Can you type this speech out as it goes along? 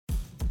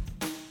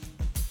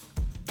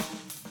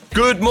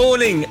Good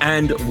morning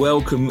and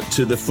welcome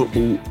to the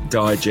Football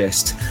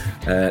Digest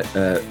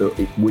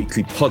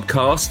weekly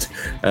podcast.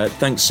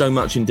 Thanks so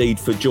much indeed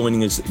for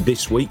joining us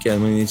this week.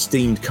 I'm in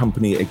esteemed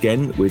company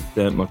again with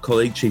my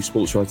colleague, Chief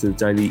Sports Writer of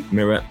the Daily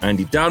Mirror,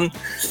 Andy Dunn,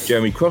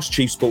 Jeremy Cross,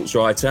 Chief Sports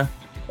Writer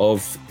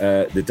of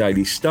the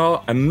Daily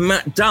Star, and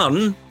Matt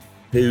Dunn,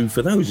 who,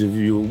 for those of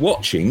you who are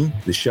watching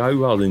the show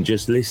rather than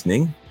just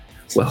listening,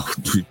 well,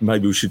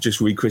 maybe we should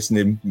just rechristen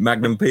him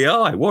Magnum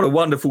PI. What a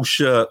wonderful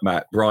shirt,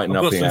 Matt, brightening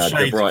up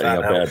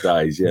our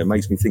days. Yeah, it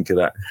makes me think of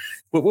that.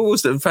 What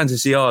was the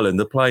Fantasy Island,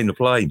 the plane?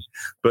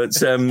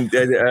 But a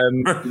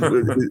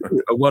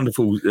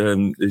wonderful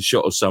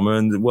shot of summer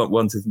and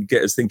one to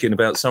get us thinking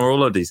about summer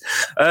holidays.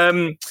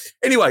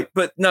 Anyway,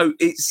 but no,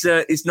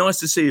 it's nice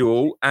to see you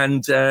all.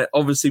 And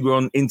obviously we're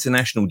on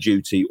international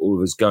duty, all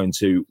of us going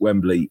to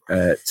Wembley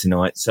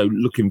tonight. So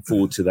looking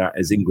forward to that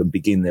as England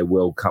begin their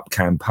World Cup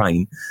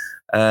campaign.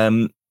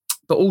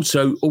 But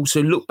also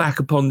look back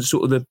upon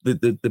sort of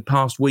the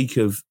past week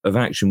of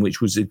action, which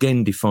was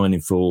again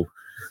defining for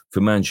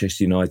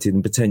Manchester United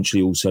and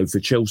potentially also for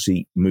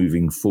Chelsea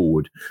moving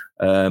forward.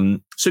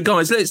 So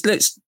guys,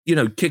 let's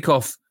kick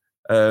off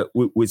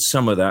with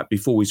some of that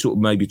before we sort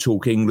of maybe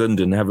talk England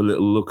and have a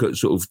little look at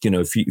sort of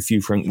a few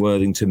Frank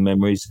Worthington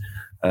memories.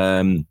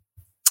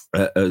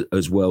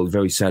 As well,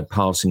 very sad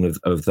passing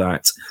of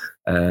that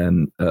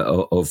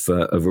of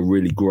a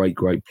really great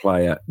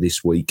player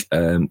this week.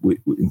 We're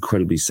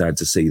incredibly sad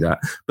to see that.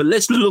 But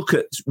let's look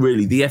at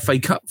really the FA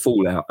Cup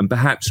fallout and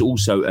perhaps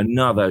also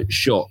another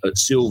shot at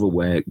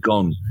silverware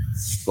gone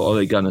for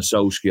Ole Gunnar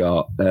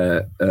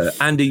Solskjaer.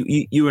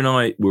 Andy, you and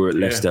I were at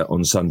Leicester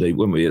on Sunday,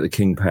 weren't we, at the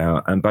King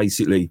Power? And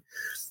basically,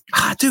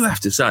 I do have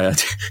to say,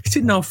 it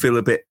didn't I feel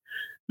a bit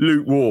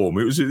lukewarm.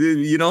 It was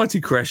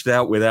United crashed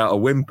out without a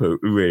whimper,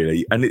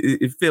 really, and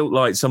it felt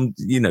like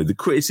the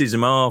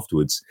criticism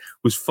afterwards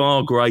was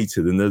far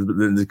greater than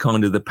the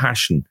kind of the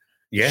passion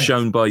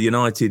shown by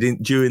United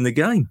during the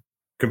game.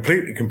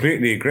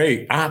 Completely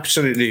agree.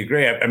 Absolutely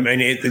agree. I mean,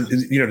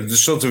 the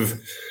sort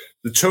of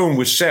the tone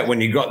was set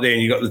when you got there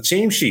and you got the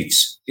team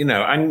sheets,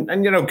 and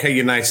okay,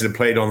 United had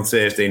played on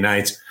Thursday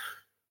night,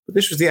 but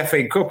this was the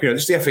FA Cup.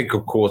 This is the FA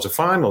Cup quarter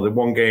final. They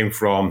won game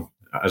from,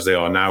 as they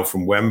are now,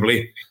 from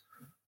Wembley.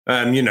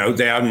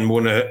 They haven't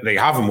won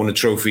a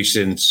trophy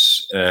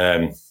since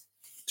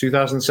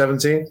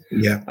 2017.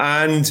 Yeah,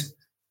 and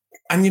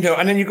then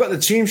you've got the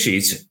team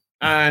sheet,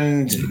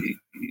 and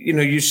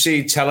you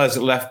see Tellez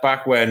at left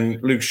back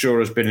when Luke Shaw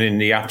has been in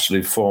the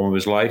absolute form of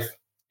his life,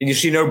 and you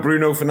see no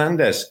Bruno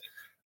Fernandes,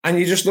 and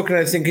you're just looking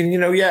at it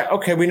thinking,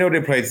 okay, we know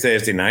they played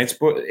Thursday nights,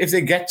 but if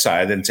they get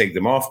tired, then take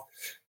them off.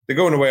 They're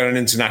going away on an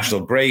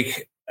international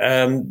break.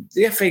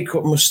 The FA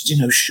Cup must,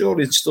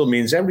 surely it still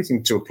means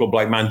everything to a club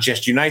like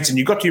Manchester United. And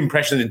you got the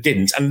impression that it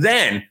didn't. And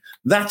then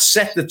that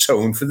set the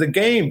tone for the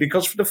game,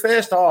 because for the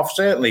first half,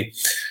 certainly,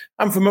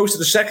 and for most of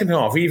the second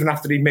half, even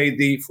after he made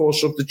the 4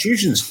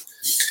 substitutions,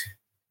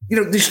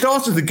 they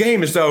started the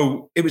game as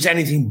though it was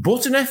anything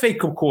but an FA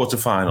Cup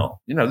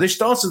quarter-final. They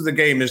started the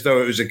game as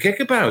though it was a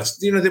kickabout.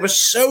 They were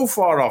so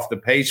far off the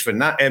pace for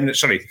that.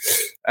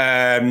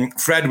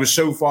 Fred was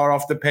so far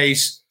off the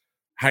pace.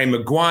 Harry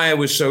Maguire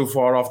was so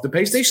far off the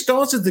pace. They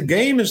started the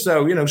game as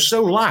though,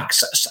 so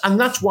lax. And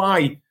that's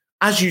why,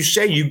 as you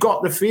say, you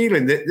got the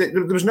feeling that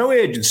there was no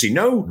urgency,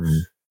 there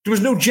was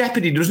no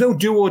jeopardy, there was no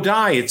do or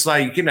die. It's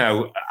like,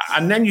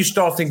 and then you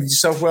start thinking to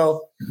yourself,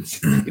 well,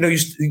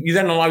 you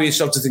then allow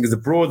yourself to think of the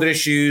broader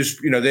issues.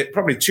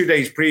 Probably 2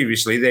 days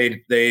previously,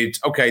 they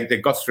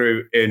got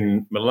through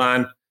in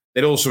Milan.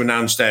 They'd also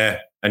announced a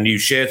new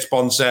shirt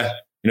sponsor,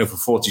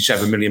 for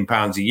 £47 million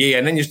a year.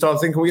 And then you start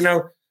thinking,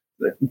 well,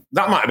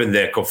 that might have been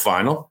their cup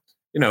final.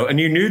 A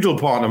new noodle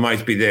partner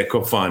might be their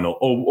cup final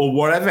or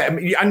whatever. I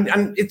mean,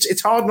 and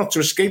it's hard not to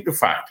escape the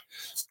fact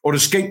or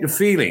escape the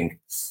feeling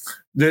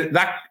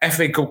that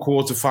FA Cup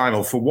quarter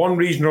final, for one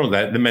reason or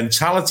another, the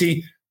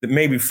mentality that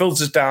maybe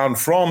filters down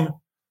from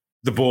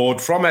the board,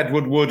 from Ed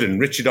Woodward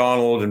and Richard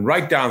Arnold and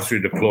right down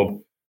through the club,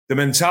 the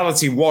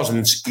mentality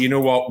wasn't,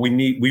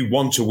 we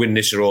want to win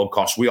this at all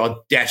costs. We are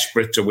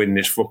desperate to win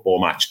this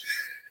football match.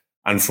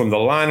 And from the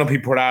lineup he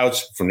put out,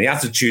 from the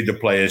attitude the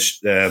players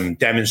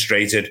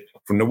demonstrated,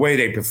 from the way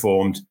they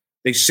performed,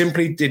 they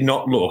simply did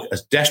not look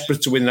as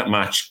desperate to win that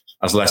match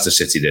as Leicester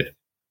City did.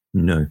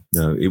 No,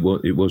 it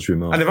was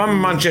remarkable. And if I'm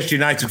a Manchester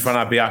United fan,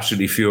 I'd be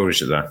absolutely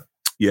furious at that.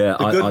 Yeah,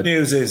 the good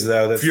news is,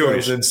 though, they've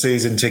frozen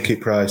season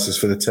ticket prices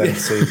for the 10th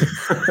season.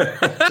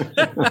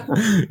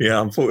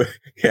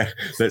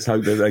 Let's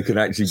hope that they can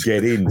actually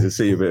get in to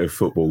see a bit of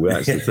football.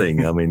 That's the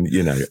thing. I mean,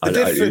 the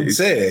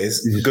difference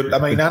is good. I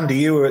mean, Andy,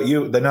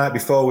 you the night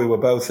before we were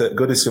both at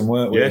Goodison,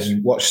 weren't we? Yes.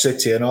 And watched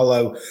City, and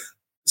although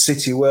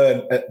City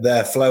weren't at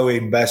their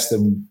flowing best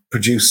and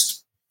produced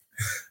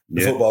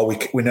the football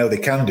we know they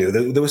can do,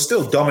 they were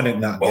still dominant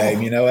in that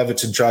game.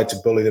 Everton tried to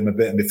bully them a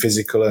bit and be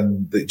physical,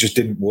 and it just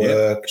didn't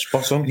work.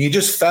 Spot on. And you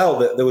just felt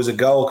that there was a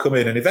goal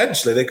coming, and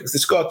eventually they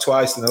scored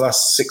twice in the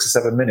last 6 or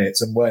 7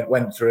 minutes and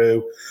went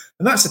through.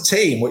 And that's a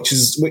team which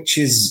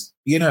is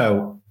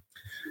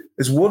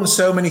has won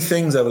so many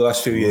things over the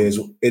last few years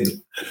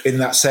in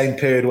that same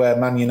period where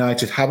Man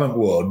United haven't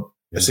won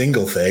a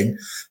single thing.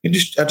 I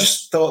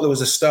just thought there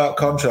was a stark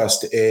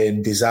contrast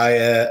in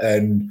desire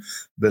and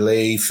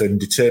belief and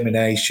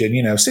determination.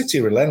 You know,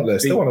 City are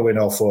relentless. They want to win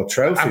all 4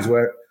 trophies.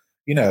 Where,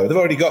 you know, they've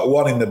already got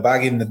one in the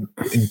bag in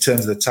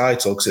terms of the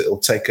title, because it'll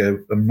take a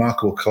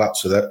remarkable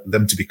collapse for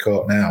them to be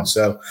caught now.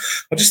 So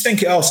I just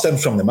think it all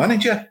stems from the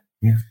manager.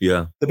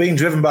 Yeah, they're being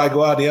driven by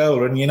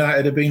Guardiola, and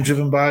United are being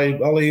driven by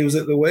Ollie, who's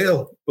at the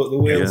wheel. But the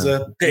wheels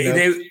are.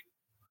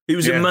 It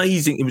was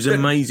amazing. It was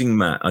amazing,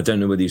 Matt. I don't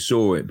know whether you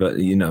saw it, but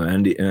you know,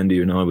 Andy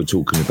and I were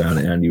talking about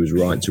it. Andy was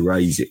right to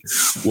raise it.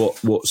 What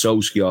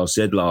Solskjaer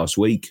said last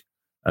week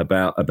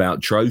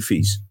about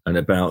trophies and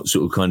about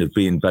sort of kind of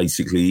being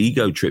basically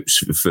ego trips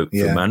for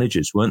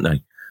managers, weren't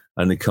they?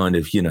 And the kind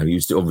of, you know, he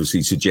was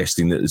obviously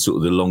suggesting that the sort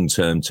of the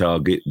long-term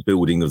target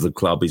building of the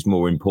club is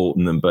more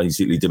important than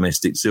basically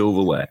domestic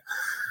silverware.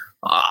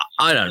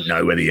 I don't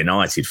know whether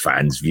United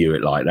fans view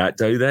it like that,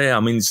 do they? I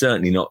mean,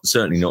 certainly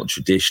not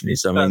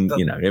traditionalists. I mean,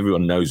 you know,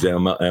 everyone knows how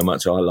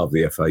much I love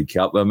the FA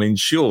Cup. I mean,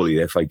 surely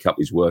the FA Cup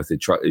is worth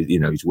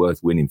it's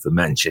worth winning for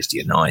Manchester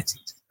United.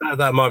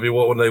 That might be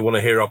what they want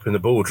to hear up in the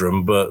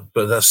boardroom, but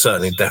that's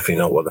certainly definitely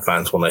not what the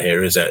fans want to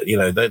hear, is it? You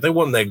know, they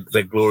want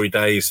their glory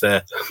days.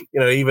 Their, you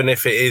know, even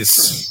if it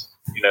is,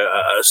 you know,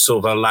 a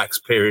sort of a lax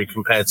period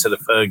compared to the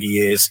Fergie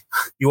years,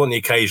 you want the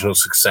occasional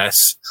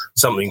success,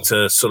 something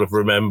to sort of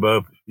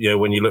remember, you know,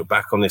 when you look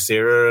back on this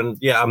era. And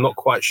yeah, I'm not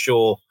quite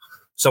sure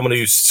someone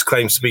who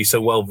claims to be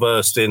so well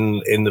versed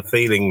in the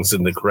feelings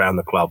and around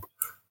the club,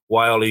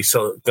 why Ole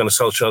Gunnar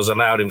Solskjaer has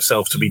allowed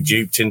himself to be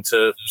duped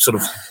into sort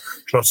of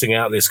trotting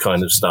out this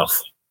kind of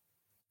stuff.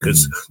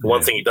 Because the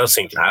one thing he does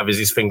seem to have is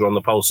his finger on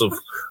the pulse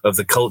of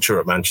the culture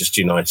at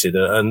Manchester United.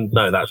 And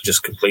no, that's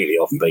just completely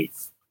offbeat.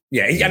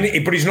 Yeah,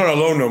 but he's not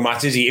alone, no,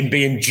 Matt, is he? In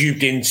being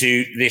duped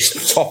into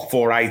this top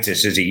 4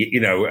 itis, is he?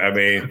 You know, I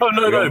mean... Oh,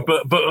 no,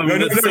 but I mean,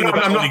 the thing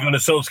about Ole Gunnar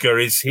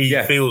Solskjaer is he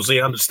feels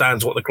he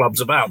understands what the club's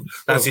about.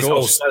 That's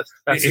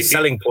his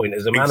selling point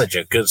as a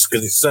manager, because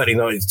it's certainly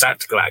not his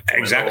tactical act.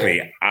 Exactly.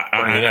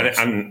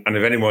 And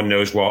if anyone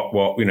knows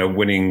what you know,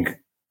 winning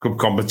cup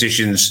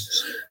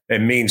competitions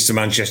means to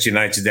Manchester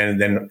United,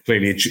 then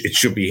clearly it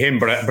should be him.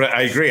 But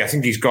I agree. I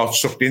think he's got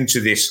sucked into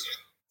this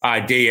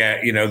idea,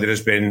 you know, that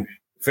has been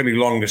fairly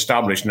long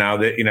established now,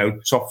 that, you know,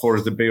 top 4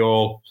 is the be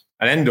all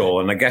and end all.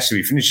 And I guess if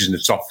he finishes in the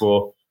top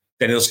 4,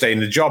 then he'll stay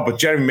in the job. But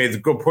Jeremy made a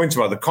good point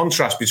about the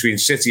contrast between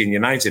City and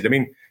United. I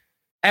mean,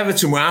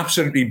 Everton were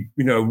absolutely,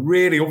 you know,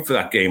 really up for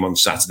that game on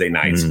Saturday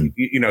night.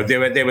 You know,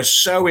 they were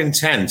so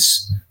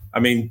intense. I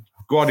mean,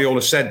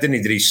 Guardiola said, didn't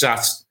he, that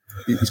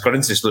he's got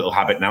into this little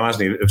habit now,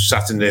 hasn't he, of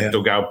sat in the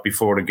dugout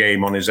before a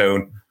game on his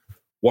own,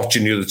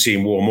 watching the other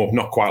team warm up,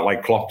 not quite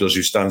like Klopp does,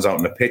 who stands out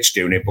on the pitch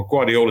doing it, but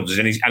Guardiola does.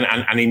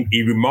 And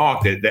he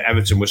remarked that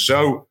Everton was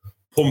so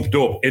pumped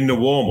up in the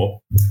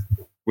warm-up,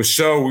 was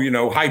so, you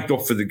know, hyped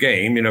up for the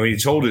game, you know, he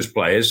told his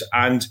players.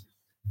 And,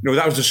 you know,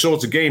 that was the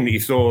sort of game that he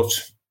thought,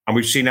 and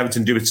we've seen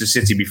Everton do it to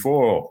City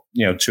before,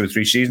 you know, 2 or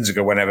 3 seasons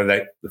ago, whenever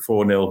the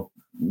 4-0,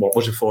 what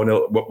was it,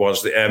 4-0? What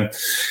was the...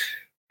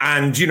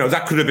 And, you know,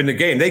 that could have been the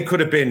game. They could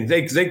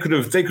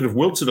have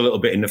wilted a little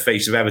bit in the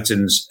face of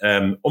Everton's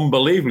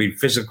unbelievably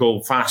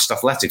physical, fast,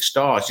 athletic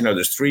stars. You know,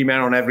 there's 3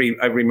 men on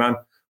every man.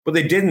 But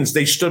they didn't.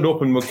 They stood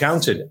up and were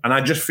counted. And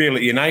I just feel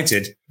that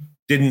United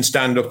didn't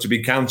stand up to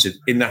be counted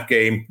in that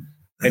game,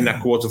 in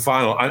that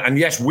quarterfinal. And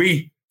yes,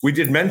 we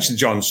did mention,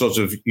 John, sort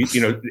of, you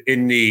know,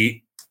 in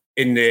the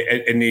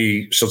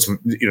sort of,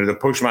 you know, the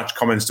post-match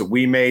comments that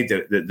we made,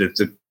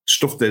 the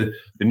stuff that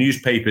the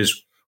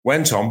newspapers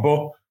went on.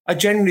 But I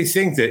genuinely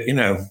think that, you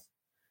know,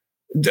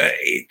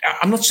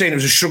 I'm not saying it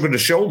was a shrug of the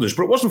shoulders,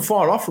 but it wasn't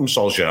far off from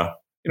Solskjaer.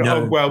 You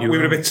know, we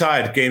were a bit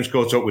tired. Games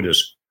caught up with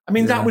us. I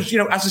mean, that was, you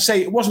know, as I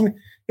say, it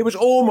was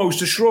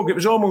almost a shrug. It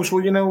was almost,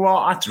 well, you know what,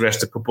 I had to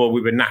rest a couple.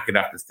 We were knackered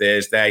after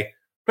Thursday.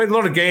 Played a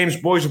lot of games.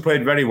 Boys have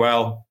played very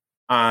well.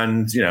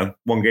 And, you know,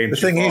 one game. The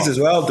thing is as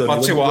well, Donny,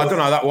 I'll tell you what, I don't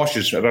know how that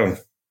washes. I don't.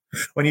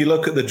 When you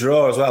look at the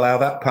draw as well, how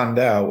that panned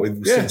out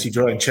with City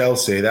drawing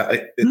Chelsea,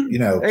 you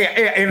know,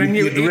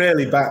 you'd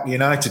really back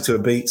United to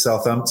beat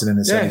Southampton in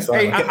the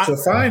semi-final, get to a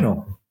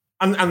final.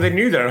 And they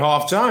knew that at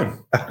half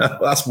time.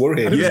 That's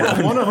worrying.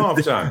 Yeah, 1 at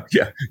half time.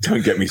 Yeah,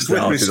 don't get me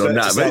started on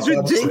that. But it's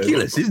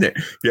ridiculous, isn't it?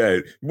 Yeah,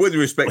 with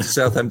respect to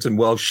Southampton,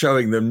 while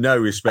showing them no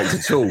respect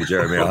at all,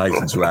 Jeremy, I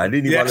hasten to add.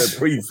 Anyone that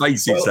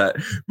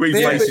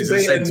prefaces a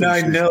sentence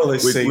 9-0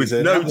 this season, with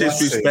no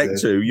disrespect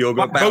to, you're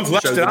about to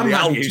show them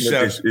the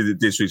ultimate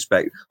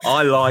disrespect.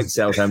 I like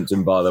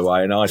Southampton, by the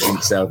way, and I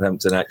think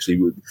Southampton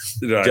actually would.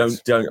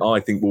 I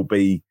think will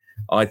be.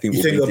 I think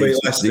you think they'll beat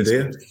Leicester, do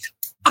you?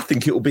 I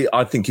think it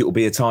will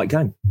be a tight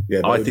game.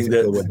 Yeah, I think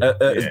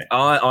that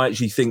I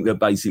actually think that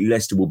basically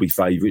Leicester will be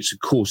favourites.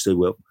 Of course they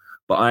will,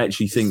 but I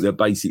actually think that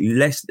basically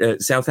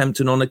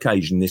Southampton on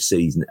occasion this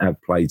season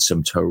have played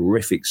some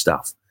terrific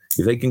stuff.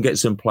 If they can get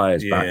some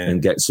players back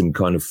and get some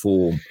kind of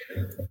form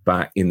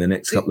back in the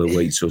next couple of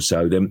weeks or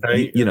so, then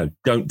you know,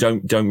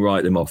 don't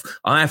write them off.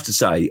 I have to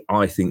say,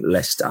 I think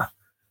Leicester.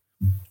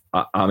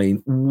 I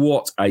mean,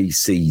 what a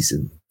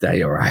season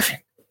they are having.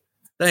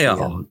 They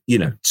are,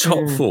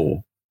 top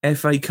 4,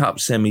 FA Cup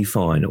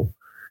semi-final.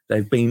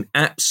 They've been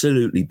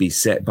absolutely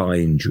beset by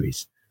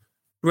injuries.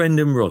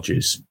 Brendan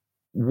Rodgers,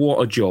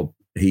 what a job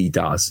he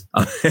does.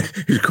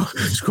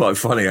 It's quite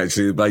funny,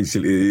 actually.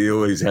 Basically, he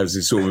always has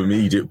this sort of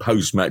immediate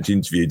post-match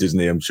interview, doesn't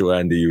he? I'm sure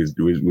Andy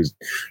was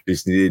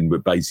listening in,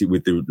 but basically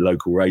with the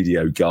local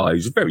radio guy,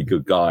 who's a very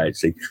good guy,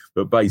 actually.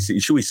 But basically,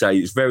 shall we say,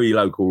 it's very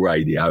local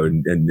radio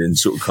and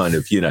sort of kind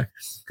of,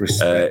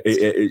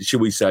 shall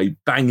we say,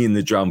 banging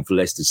the drum for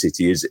Leicester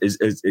City, as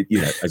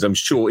I'm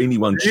sure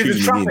anyone tuning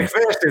in.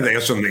 First, did they,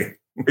 or something?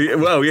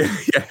 Well, yeah.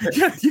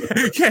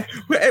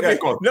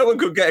 No one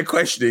could get a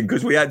question in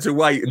because we had to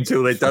wait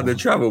until they'd done the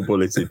travel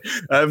bulletin.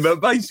 But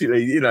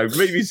basically,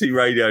 BBC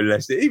Radio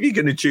Leicester, if you're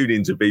going to tune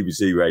into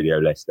BBC Radio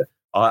Leicester,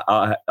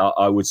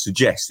 I would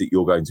suggest that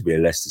you're going to be a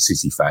Leicester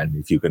City fan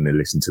if you're going to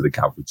listen to the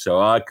coverage. So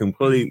I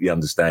completely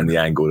understand the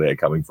angle they're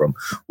coming from.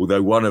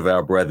 Although one of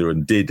our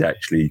brethren did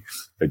actually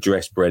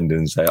address Brendan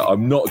and say,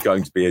 I'm not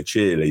going to be a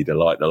cheerleader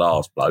like the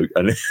last bloke.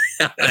 And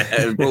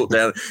it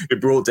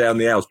brought down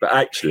the house. But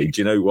actually,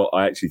 do you know what?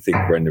 I actually think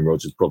Brendan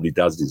Rodgers probably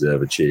does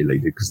deserve a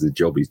cheerleader because the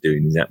job he's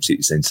doing is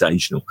absolutely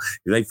sensational.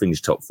 If they finish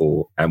top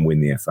 4 and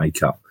win the FA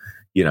Cup,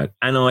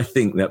 and I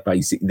think that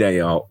basically they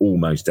are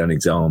almost an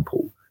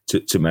example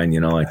to Man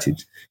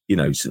United.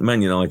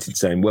 Man United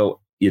saying,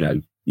 well,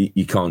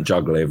 you can't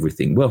juggle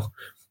everything. Well,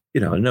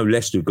 I know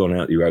Leicester have gone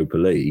out the Europa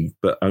League,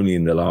 but only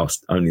in the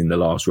last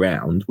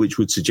round, which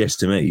would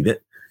suggest to me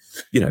that,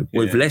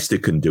 if Leicester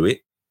can do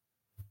it,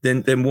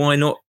 then why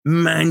not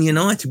Man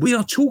United? We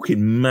are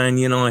talking Man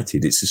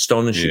United. It's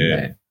astonishing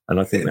there. And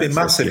I think it'd be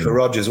massive for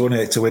Rodgers,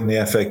 wouldn't it, to win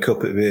the FA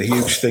Cup? It'd be a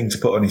huge thing to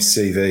put on his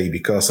CV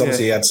because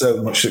obviously he had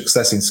so much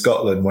success in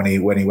Scotland when he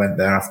went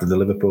there after the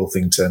Liverpool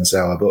thing turned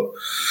sour. But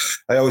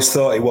I always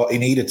thought he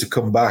needed to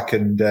come back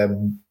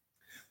and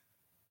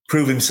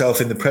prove himself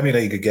in the Premier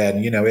League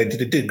again. He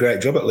did a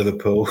great job at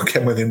Liverpool,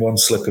 came within one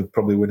slip of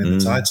probably winning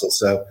the title.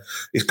 So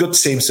it's good to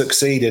see him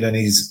succeeding. And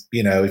he's,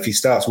 if he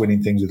starts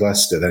winning things with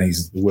Leicester, then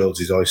the world's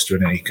his oyster,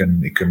 and he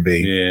can be.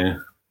 Yeah.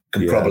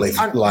 Can probably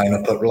line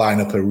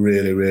up a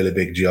really, really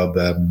big job.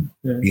 In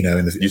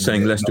the you're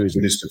saying Leicester is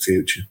distant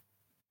future.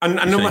 And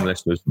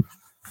Leicester isn't.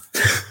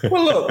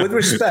 Well, look, with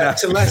respect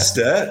to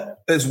Leicester,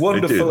 as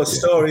wonderful a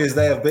story as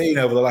they have been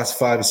over the last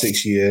 5 or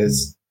 6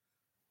 years,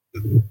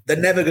 they're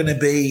never going to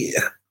be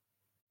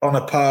on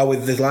a par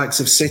with the likes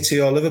of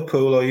City or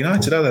Liverpool or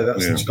United, are they?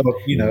 That's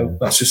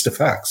that's just a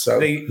fact. So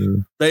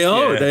they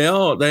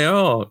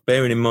are.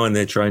 Bearing in mind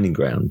their training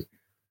ground.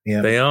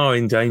 Yeah. They are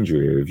in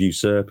danger of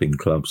usurping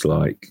clubs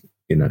like,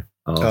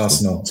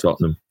 Arsenal,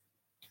 Tottenham.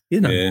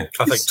 I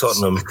think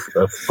Tottenham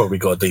have probably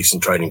got a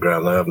decent training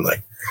ground there, haven't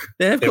they?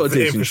 They have got a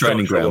decent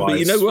training ground, but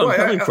you know where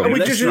I'm coming from.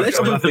 Leicester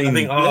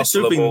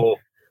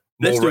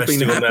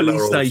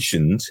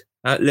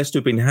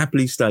have been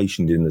happily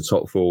stationed in the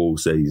top 4 all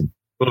season.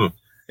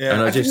 Yeah,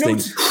 and I just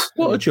think,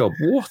 what a job!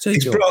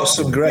 He's brought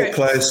some great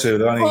players through.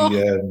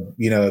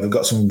 They've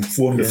got some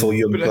wonderful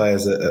young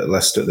players at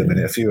Leicester at the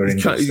minute. A few are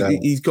injured.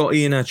 He's got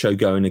Iheanacho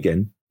going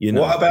again.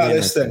 What about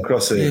this then,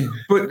 Crossy?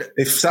 But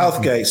if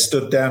Southgate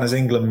stood down as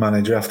England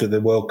manager after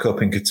the World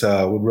Cup in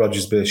Qatar, would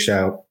Rodgers be a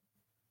shout?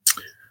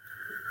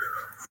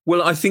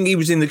 Well, I think he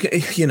was in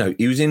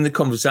the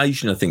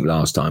conversation. I think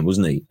last time,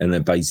 wasn't he? And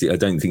then basically, I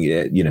don't think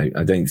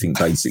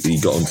basically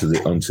he got onto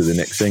the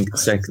next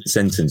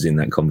sentence in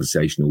that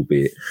conversation.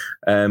 Albeit,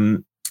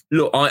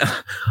 look,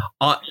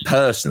 I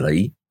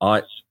personally,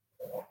 I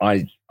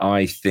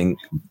think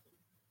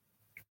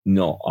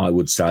not. I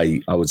would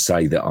say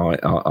that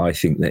I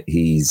think that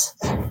he's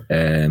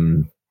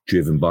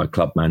driven by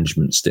club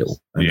management still,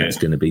 and that's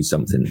going to be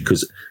something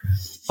because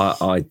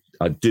I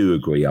do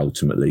agree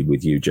ultimately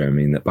with you,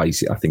 Jeremy, in that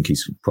basically I think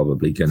he's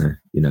probably going to,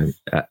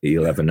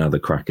 he'll have another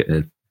crack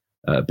at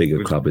a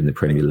bigger club in the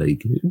Premier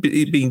League.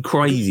 It'd be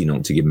crazy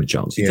not to give him a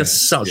chance. He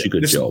does such a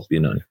good job,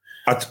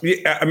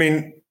 I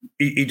mean,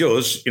 he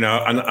does, and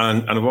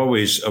I've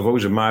always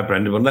admired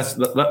Brendan.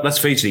 But let's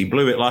face it, he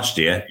blew it last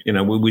year.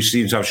 We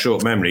seem to have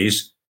short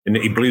memories. And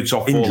he blew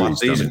top 4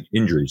 last season.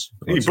 Injuries.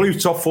 He blew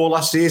top 4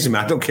 last season,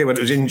 man. I don't care whether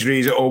it was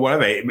injuries or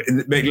whatever.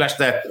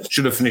 Leicester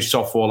should have finished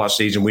top 4 last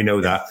season. We know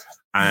that.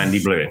 And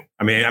he blew it.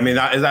 I mean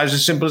that is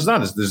as simple as that.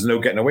 There's no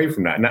getting away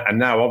from that. And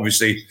now,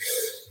 obviously,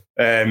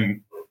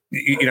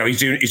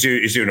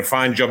 he's doing a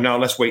fine job now.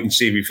 Let's wait and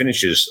see if he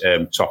finishes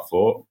top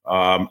 4.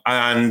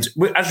 And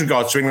as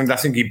regards to England, I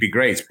think he'd be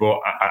great.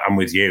 But I'm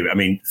with you. I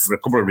mean, for a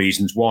couple of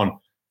reasons. One,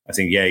 I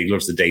think, he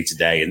loves the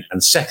day-to-day.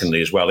 And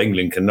secondly, as well,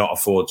 England cannot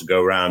afford to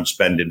go around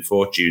spending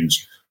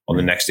fortunes on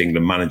the next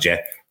England manager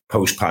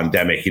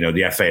post-pandemic.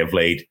 The FA have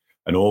laid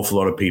an awful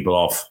lot of people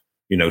off.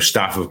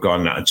 Staff have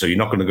gone, and so you're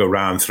not going to go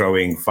around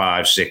throwing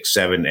 5, 6,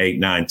 7, 8,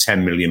 9,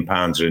 10 million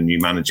pounds at a new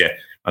manager.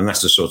 And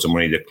that's the sort of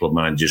money that club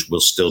managers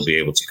will still be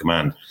able to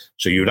command.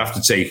 So you would have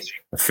to take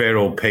a fair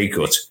old pay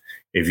cut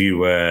if you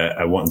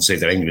want to say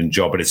that England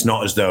job. But it's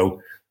not as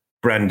though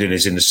Brendan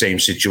is in the same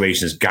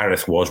situation as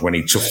Gareth was when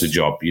he took the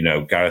job.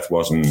 Gareth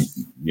wasn't,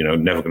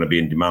 never going to be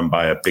in demand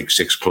by a big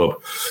 6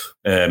 club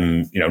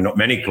Not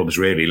many clubs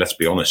really, let's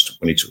be honest,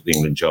 when he took the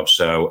England job.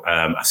 So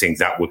I think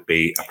that would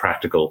be a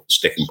practical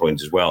sticking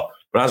point as well.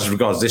 But as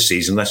regards this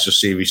season, let's just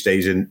see if he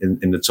stays in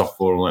the top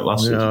four like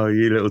last season. No,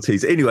 you little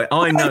teaser. Anyway,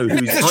 I know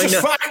who's going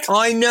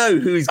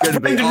to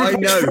be. I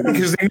know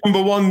because the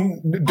number one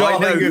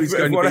darling who's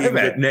going to be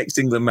the next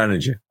England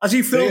manager. Has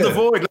he filled the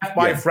void left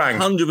by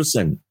Frank?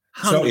 100%.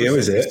 It's not you,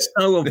 is it? It's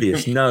so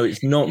obvious. No,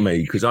 it's not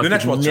me because I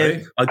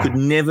could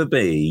never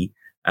be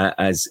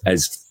as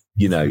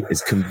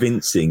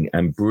convincing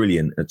and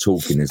brilliant at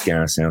talking as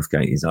Gareth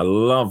Southgate is. I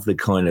love the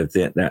kind of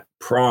that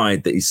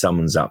pride that he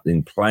summons up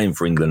in playing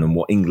for England and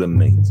what England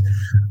means.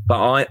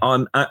 But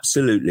I'm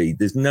absolutely,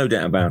 there's no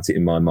doubt about it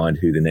in my mind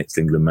who the next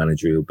England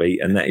manager will be,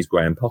 and that is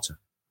Graham Potter.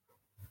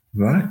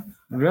 Right.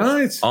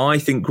 I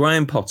think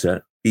Graham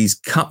Potter is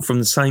cut from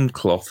the same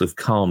cloth of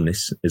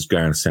calmness as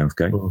Gareth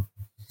Southgate. Oh.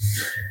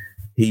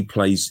 He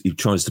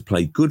tries to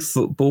play good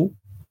football.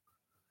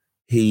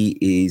 He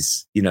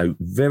is,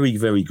 very,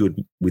 very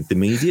good with the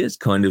media. It's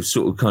kind of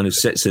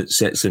sets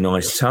a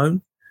nice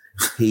tone.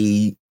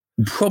 He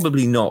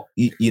probably not,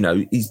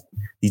 he's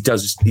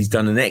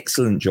done an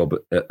excellent job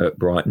at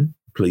Brighton.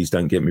 Please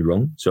don't get me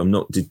wrong. So I'm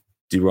not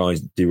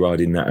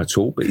deriding that at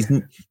all. But he's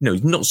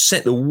not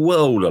set the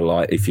world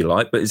alight, if you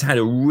like, but he's had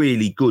a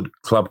really good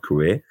club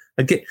career.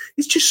 Again,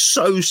 it's just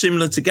so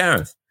similar to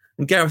Gareth.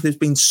 And Gareth has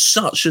been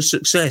such a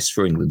success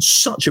for England,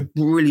 such a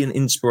brilliant,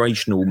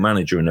 inspirational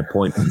manager and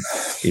appointment,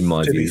 in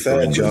my view. To be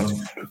fair, John,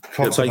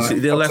 basically,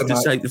 they'll have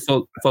to take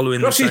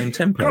following the same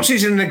template.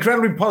 Crossie's in an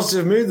incredibly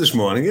positive mood this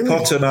morning, isn't he?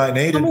 Potter might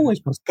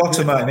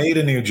need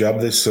a new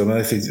job this summer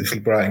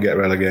if Brighton get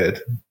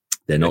relegated.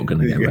 They're not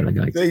going to get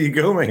relegated. There you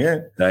go, mate. Yeah.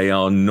 They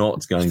are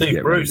not going to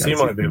get Bruce, relegated.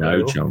 He might be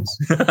no chance.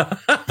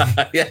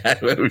 Yeah,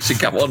 we should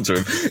come on to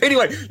him.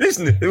 Anyway,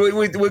 listen,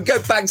 we'll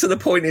go back to the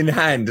point in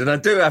hand. And I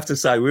do have to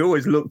say, we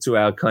always look to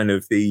our kind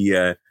of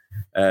the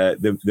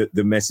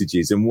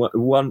messages. And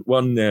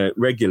one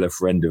regular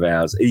friend of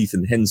ours,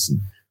 Ethan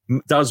Henson,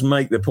 does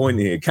make the point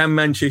here. Can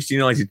Manchester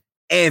United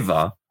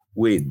ever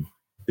win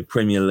the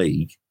Premier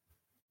League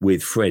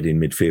with Fred in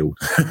midfield?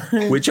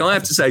 Which I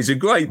have to say is a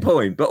great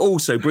point, but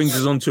also brings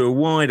us on to a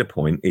wider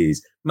point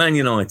is Man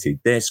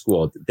United, their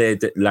squad, their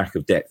lack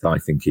of depth, I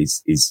think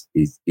is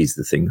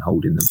the thing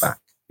holding them back,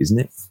 isn't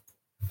it?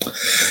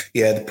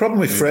 Yeah, the problem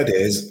with Fred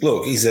is,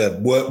 look, he's a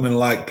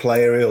workman-like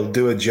player. He'll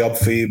do a job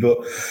for you, but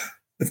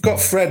they've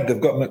got Fred,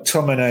 they've got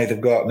McTominay, they've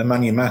got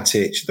Nemanja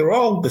Matic. They're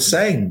all the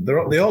same.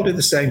 They all do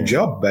the same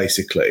job,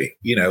 basically.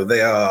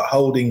 They are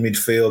holding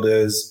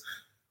midfielders.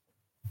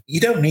 You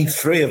don't need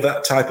three of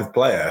that type of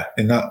player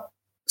in that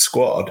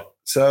squad.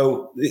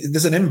 So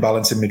there's an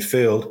imbalance in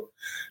midfield.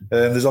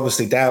 There's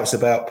obviously doubts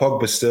about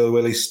Pogba still.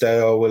 Will he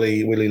stay or will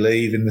he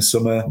leave in the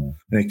summer? And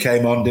he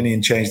came on, didn't he,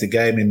 and changed the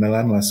game in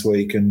Milan last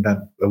week and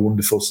had a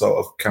wonderful sort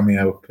of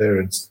cameo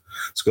appearance.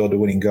 Scored a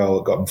winning goal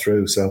that got them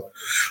through. So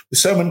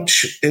there's so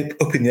much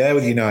up in the air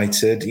with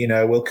United.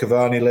 Will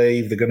Cavani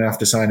leave? They're going to have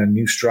to sign a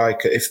new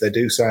striker if they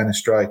do sign a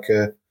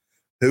striker.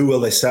 Who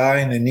will they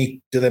sign?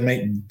 Do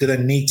they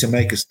need to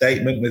make a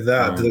statement with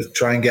that? Do they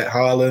try and get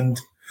Haaland?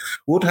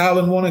 Would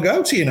Haaland want to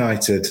go to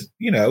United?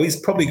 He's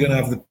probably going to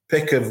have the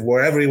pick of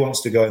wherever he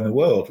wants to go in the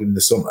world in the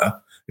summer.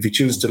 If he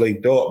chooses to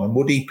leave Dortmund,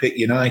 would he pick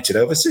United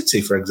over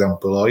City, for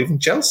example, or even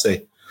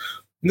Chelsea?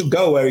 He'll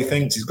go where he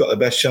thinks he's got the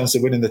best chance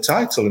of winning the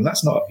title, and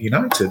that's not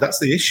United. That's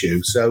the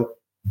issue. So,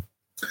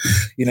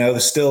 they're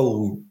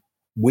still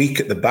weak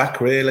at the back,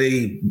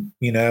 really.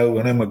 I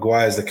know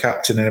Maguire's the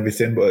captain and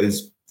everything, but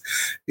he's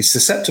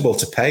susceptible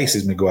to pace,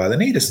 is Maguire. They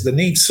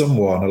need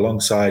someone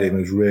alongside him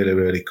who's really,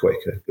 really quick,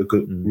 a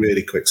good,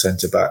 really quick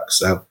centre back.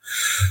 So,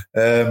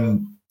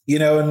 and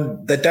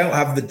they don't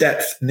have the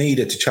depth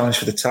needed to challenge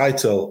for the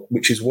title,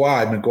 which is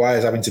why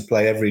Maguire's having to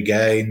play every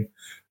game.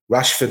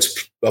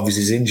 Rashford's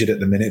obviously is injured at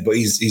the minute, but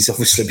he's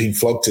obviously been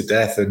flogged to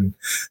death and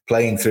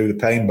playing through the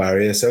pain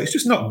barrier. So it's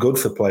just not good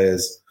for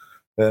players.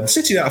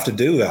 City don't have to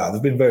do that.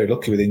 They've been very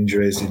lucky with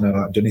injuries.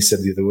 Like Johnny said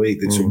the other week,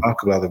 it's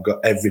remarkable how they've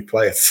got every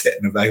player fit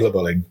and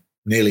available in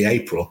nearly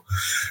April,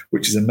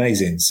 which is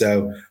amazing.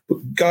 So,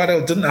 but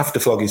Gardo doesn't have to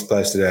flog his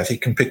players to death. He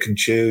can pick and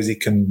choose. He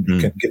can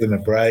give them a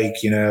break.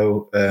 He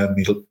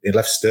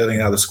left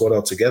Sterling out of the squad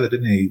altogether,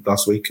 didn't he,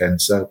 last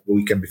weekend? So the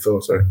weekend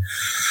before, sorry.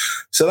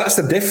 So that's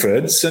the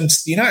difference. And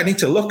United need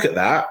to look at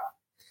that.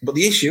 But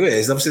the issue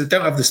is, obviously, they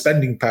don't have the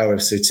spending power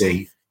of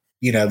City.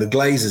 The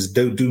Glazers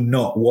do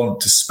not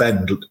want to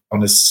spend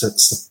on a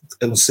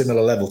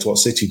similar level to what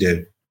City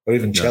do, or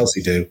even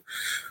Chelsea do.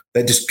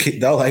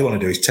 All they want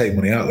to do is take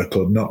money out of the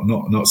club,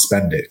 not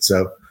spend it.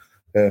 So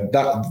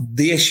that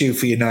the issue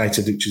for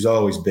United, which has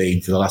always been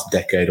for the last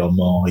decade or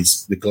more,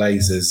 is the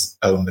Glazers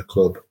own the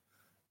club,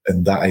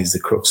 and that is the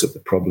crux of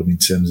the problem in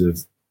terms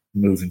of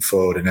moving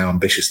forward and how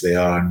ambitious they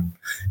are, and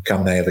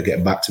can they ever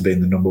get back to being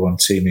the number one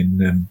team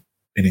in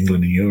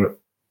England and Europe?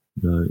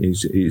 No,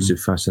 it's a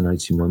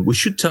fascinating one. We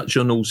should touch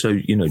on also,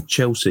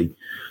 Chelsea,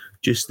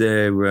 just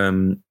their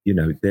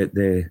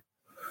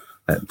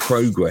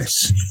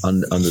progress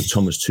under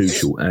Thomas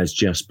Tuchel has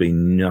just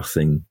been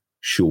nothing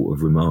short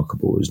of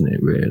remarkable, isn't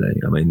it? Really,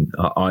 I mean,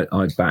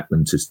 I back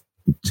them to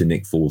to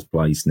nick fourth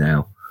place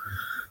now.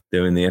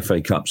 They're in the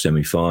FA Cup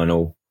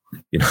semi-final.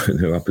 You know,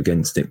 they're up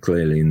against it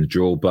clearly in the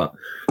draw. But,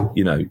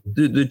 you know,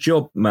 the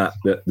job, Matt,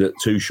 that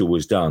Tuchel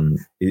has done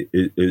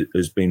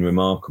has been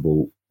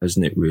remarkable,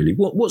 hasn't it, really?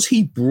 What's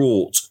he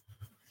brought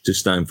to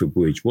Stamford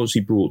Bridge? What's he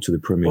brought to the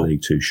Premier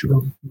League,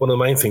 Tuchel? One of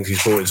the main things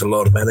he's brought is a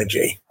lot of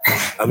energy.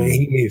 I mean,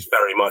 he is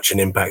very much an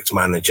impact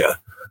manager.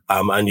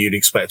 And you'd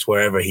expect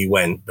wherever he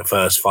went, the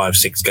first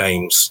 5-6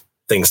 games,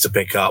 things to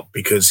pick up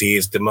because he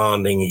is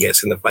demanding. He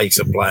gets in the face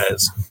of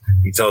players.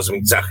 He tells them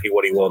exactly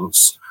what he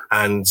wants.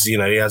 And, you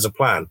know, he has a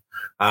plan.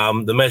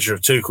 The measure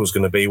of Tuchel's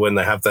going to be when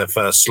they have their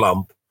first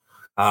slump.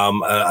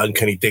 And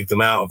can he dig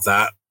them out of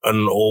that?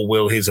 Or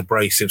will his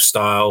abrasive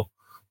style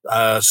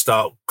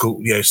start,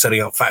 you know,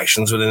 setting up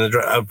factions within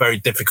a very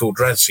difficult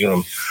dressing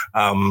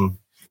room,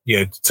 you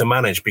know, to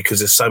manage because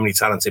there's so many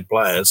talented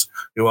players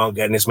who aren't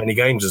getting as many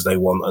games as they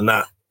want. And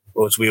that,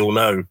 as we all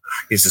know,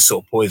 is the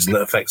sort of poison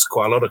that affects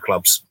quite a lot of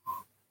clubs.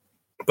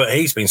 But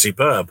he's been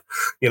superb.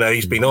 You know,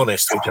 he's been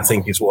honest, which I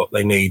think is what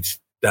they need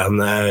down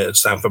there at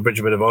Stamford Bridge,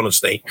 a bit of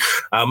honesty.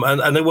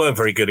 And they weren't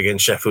very good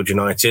against Sheffield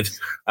United.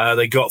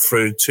 They got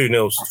through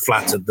 2-0,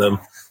 flattered them.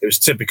 It was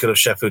typical of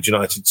Sheffield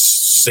United's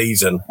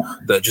season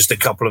that just a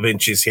couple of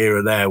inches here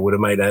and there would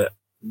have made a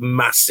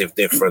massive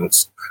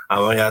difference.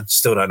 I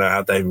still don't know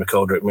how David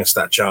McGoldrick missed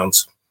that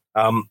chance.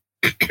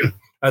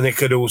 And it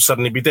could all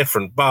suddenly be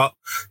different. But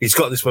he's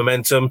got this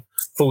momentum,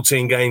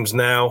 14 games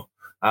now.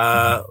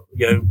 You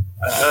know,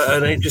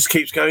 and it just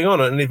keeps going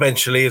on. And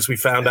eventually, as we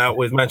found out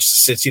with Manchester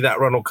City, that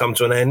run will come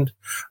to an end.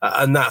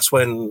 And that's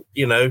when,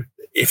 you know,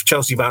 if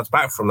Chelsea bounce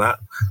back from that,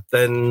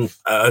 then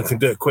and can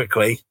do it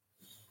quickly,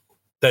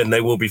 then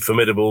they will be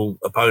formidable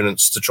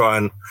opponents to try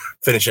and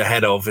finish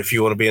ahead of if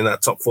you want to be in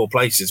that top 4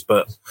 places.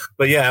 But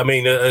yeah, I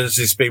mean, as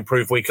it's been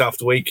proved week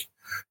after week,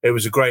 it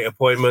was a great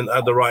appointment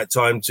at the right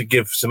time to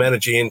give some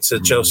energy into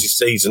Chelsea's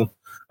season.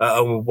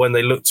 When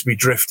they look to be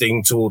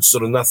drifting towards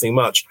sort of nothing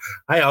much,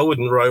 hey, I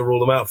wouldn't rule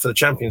them out for the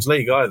Champions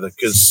League either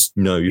because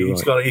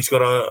he's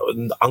got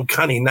an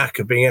uncanny knack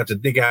of being able to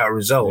dig out a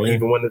result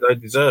even when they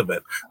don't deserve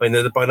it. I mean,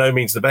 they're by no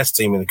means the best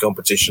team in the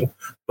competition,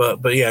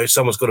 but you know,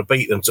 someone's got to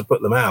beat them to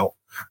put them out,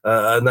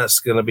 and that's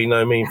going to be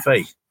no mean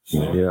feat.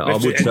 Yeah,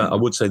 I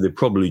would say they've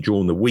probably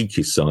drawn the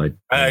weakest side.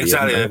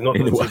 Exactly. You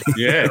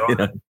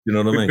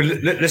know what I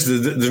mean?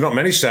 Listen, there's not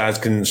many sides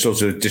can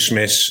sort of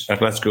dismiss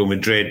Atletico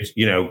Madrid,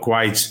 you know,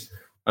 quite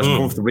as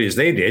comfortably as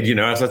they did. You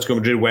know, Atletico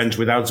Madrid went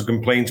without a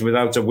complaint,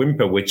 without a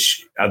whimper,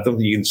 which I don't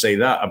think you can say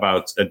that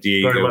about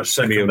Diego. Very much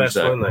second best,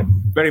 weren't they?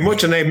 Very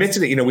much, and they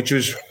admitted it, you know, which I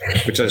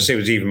say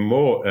was even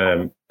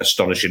more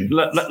astonishing.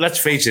 Let's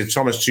face it,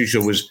 Thomas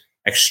Tuchel was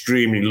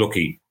extremely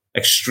lucky,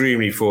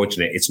 extremely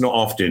fortunate. It's not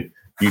often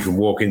you can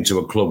walk into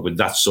a club with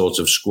that sort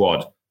of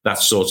squad, that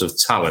sort of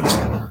talent,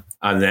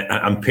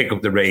 and pick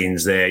up the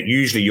reins there.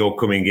 Usually you're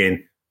coming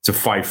in to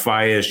fight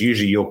fires.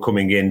 Usually you're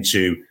coming in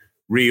to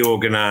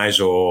reorganize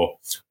or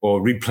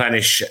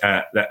replenish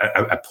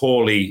a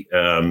poorly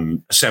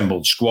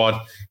assembled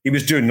squad. He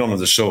was doing none of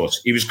the sort.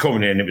 He was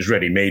coming in, it was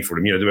ready made for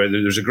him. You know,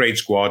 there was a great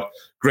squad,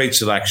 great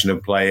selection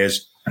of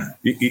players,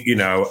 you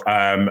know,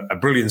 a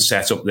brilliant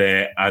setup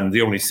there. And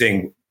the only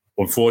thing,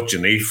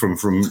 unfortunately, from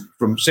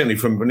certainly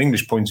from an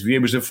English point of view,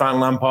 was that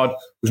Frank Lampard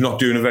was not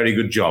doing a very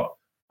good job.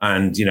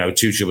 And, you know,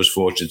 Tuchel was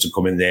fortunate to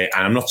come in there.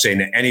 And I'm not saying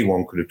that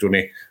anyone could have done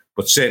it,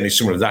 but certainly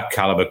someone of that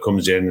caliber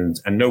comes in,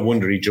 and no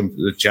wonder he jumped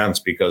at the chance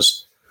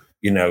because,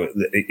 you know,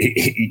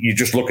 you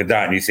just look at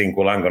that and you think,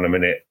 well, hang on a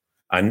minute.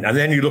 And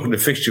then you look at the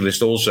fixture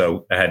list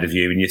also ahead of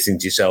you and you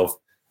think to yourself,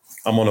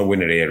 I'm on a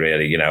winner here,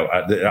 really. You know,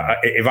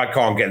 if I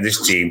can't get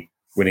this team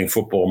winning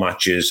football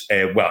matches,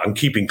 and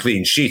keeping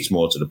clean sheets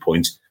more to the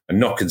point and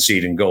not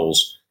conceding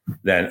goals,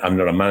 then I'm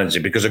not a manager.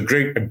 Because a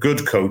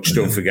good coach,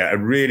 don't forget, a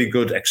really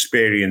good,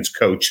 experienced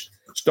coach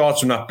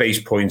starts from that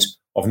base point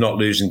of not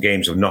losing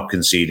games, of not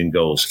conceding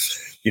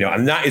goals. You know,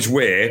 and that is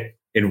where,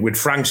 with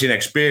Frank's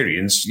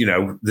inexperience, you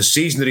know, the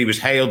season that he was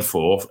hailed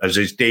for as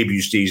his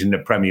debut season in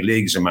the Premier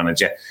League as a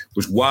manager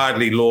was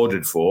widely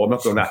lauded for. I'm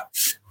not going to.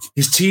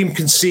 His team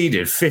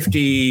conceded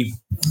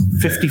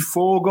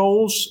 54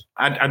 goals.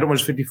 I don't know, it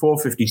was 54,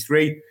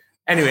 53.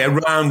 Anyway,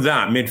 around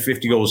that, mid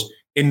 50 goals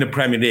in the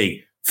Premier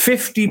League.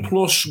 50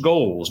 plus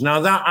goals.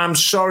 Now that, I'm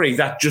sorry,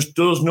 that just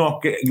does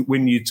not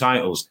win you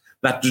titles.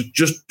 That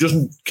just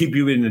doesn't keep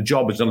you in a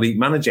job as an elite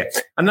manager.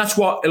 And that's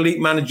what elite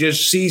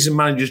managers, seasoned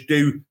managers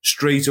do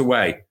straight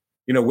away.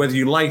 You know, whether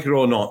you like it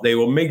or not, they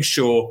will make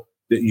sure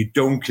that you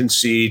don't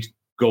concede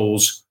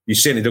goals. You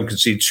certainly don't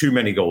concede too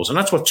many goals. And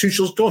that's what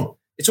Tuchel's done.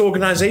 It's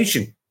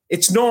organisation.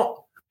 It's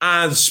not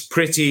as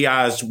pretty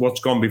as what's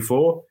gone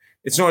before.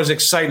 It's not as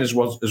exciting as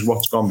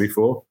what's gone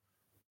before.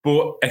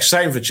 But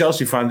exciting for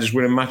Chelsea fans is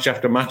winning match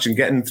after match and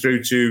getting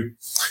through to,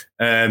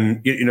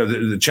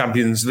 the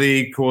Champions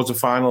League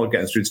quarter-final,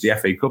 getting through to the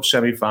FA Cup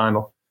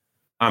semi-final,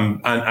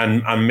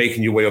 and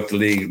making your way up the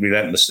league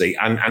relentlessly.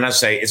 And I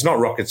say, it's not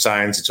rocket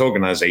science, it's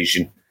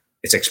organisation.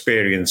 it's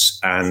experience,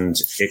 and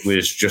it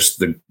was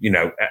just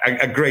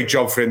a great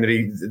job for him.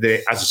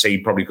 That as I say, he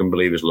probably couldn't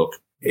believe his luck.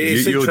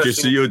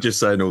 You're just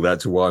saying all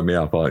that to wind me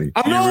up, aren't you?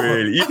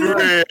 You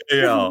really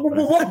are.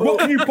 What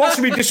can you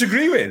possibly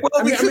disagree with?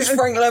 Well, because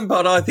Frank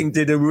Lampard, I think,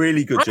 did a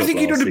really good job. I think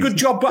he did a good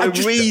job. But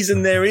the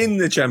reason they're in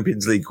the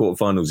Champions League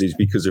quarterfinals is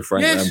because of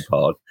Frank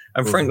Lampard,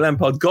 and Frank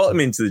Lampard got them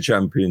into the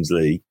Champions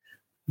League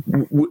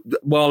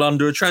while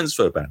under a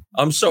transfer ban.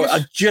 I'm sorry,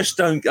 I just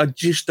don't get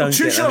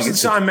Tuchel hasn't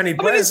signed many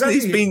players.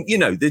 It's been,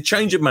 the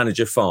change of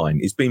manager, fine.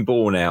 It's been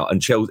borne out,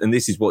 and Chelsea, and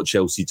this is what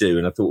Chelsea do.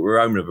 And I thought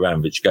Roman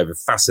Abramovich gave a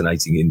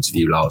fascinating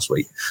interview last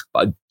week,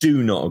 but I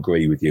do not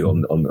agree with you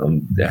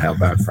on how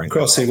bad Frank.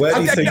 Crossy, where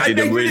do you think he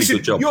did a really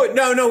good job?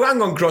 No,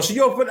 hang on, Crossy.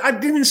 But I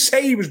didn't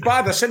say he was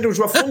bad. I said there was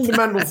a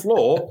fundamental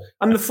flaw,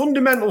 and the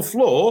fundamental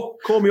flaw,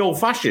 call me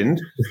old-fashioned,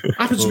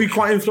 happens to be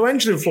quite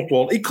influential in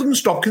football. He couldn't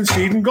stop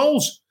conceding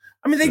goals.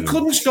 I mean, they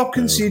couldn't stop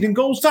conceding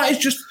goals. That is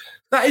just.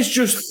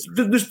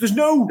 There's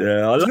no.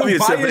 Yeah, I love you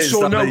to bits.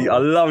 I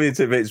love you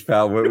to bits,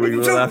 pal. But we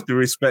will have to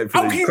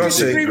respectfully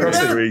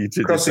disagree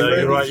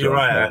You're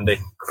right, Andy.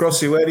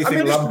 Crossy, where do you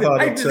think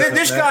Lampard?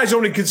 This guy's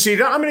only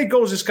conceded. How many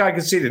goals this guy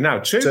conceded now?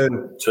 Two.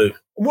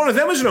 One of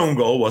them was an own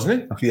goal,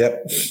 wasn't it?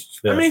 Yep.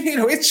 I mean,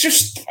 it's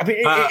just.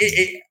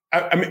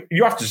 I mean,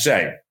 you have to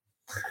say.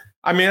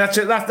 I mean,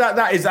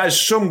 that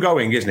is some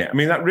going, isn't it? I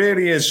mean, that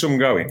really is some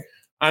going,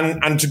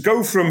 and to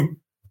go from.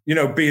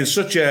 Being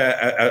such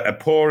a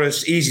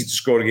porous, easy to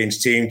score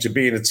against team to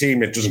being a team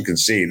that doesn't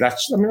concede.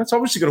 That's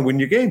obviously going to win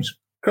your games.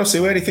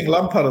 Crossy, where do you think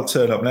Lampard will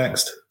turn up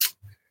next?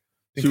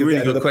 It's a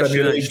really good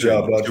question. It's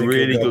a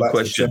really good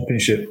question.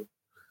 Championship.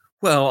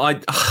 Well,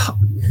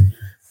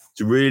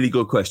 it's a really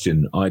good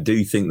question. I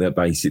do think that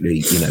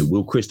basically,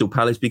 will Crystal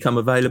Palace become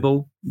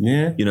available?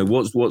 Yeah.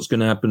 What's going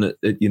to happen?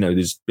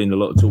 There's been a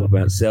lot of talk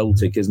about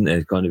Celtic, isn't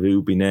there? Kind of who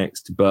will be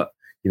next, but.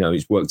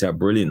 It's worked out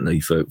brilliantly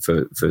for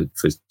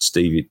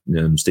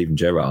Steven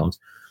Gerrard.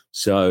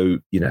 So,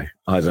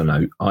 I don't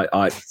know.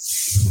 I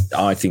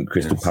think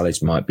Crystal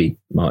Palace might be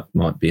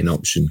an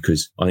option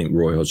because I think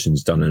Roy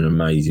Hodgson's done an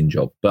amazing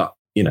job. But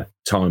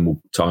time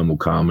will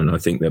come, and I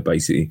think that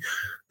basically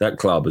that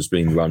club has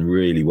been run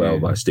really well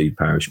by Steve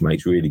Parish.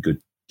 Makes really good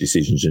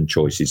decisions and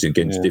choices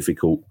against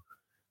difficult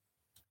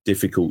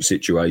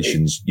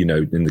situations, in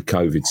the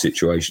COVID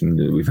situation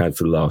that we've had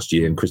for the last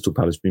year, and Crystal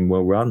Palace has been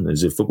well run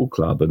as a football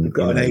club. And they've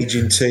got an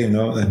ageing team,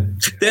 haven't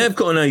they? They've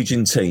got an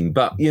ageing team,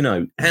 but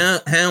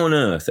how on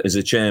earth, as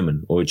a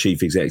chairman or a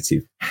chief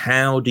executive,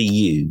 how do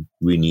you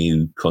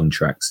renew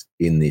contracts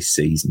in this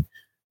season?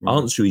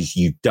 Answer is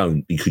you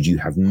don't, because you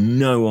have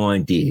no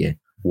idea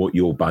what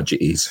your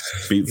budget is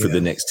for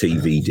the next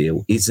TV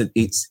deal. It's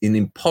an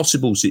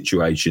impossible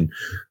situation.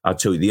 I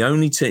tell you, the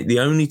only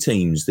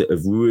teams that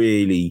have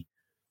really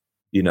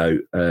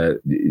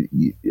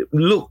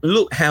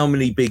look how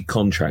many big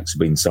contracts have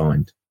been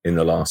signed in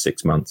the last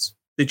 6 months.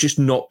 They've just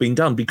not been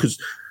done because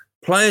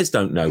players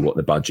don't know what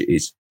the budget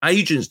is.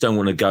 Agents don't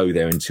want to go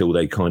there until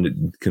they kind of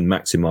can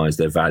maximise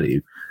their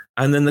value.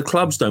 And then the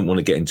clubs don't want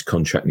to get into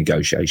contract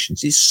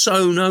negotiations. It's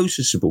so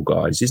noticeable,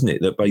 guys, isn't it?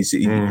 That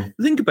basically,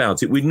 think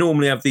about it. We'd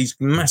normally have these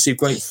massive,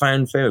 great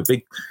fanfare,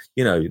 big,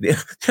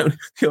 the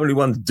only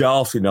one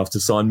daft enough to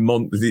sign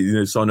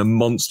a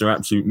monster,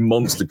 absolute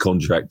monster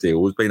contract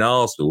deal has been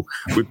Arsenal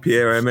with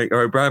Pierre-Emerick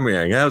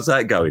Aubameyang. How's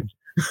that going?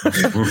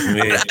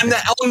 And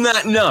on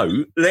that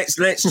note,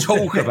 let's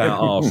talk about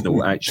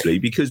Arsenal actually,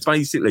 because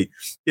basically,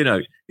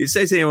 it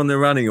says here on the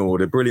running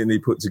order, brilliantly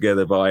put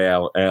together by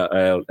our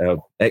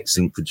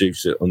excellent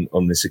producer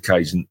on this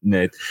occasion,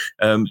 Ned,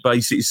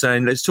 basically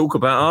saying, let's talk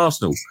about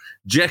Arsenal.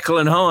 Jekyll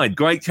and Hyde,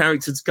 great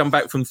character to come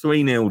back from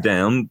 3-0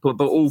 down, but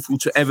awful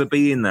to ever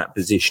be in that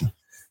position.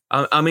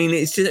 I mean,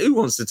 it's just, who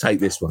wants to take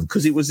this one?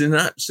 Because it was an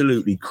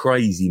absolutely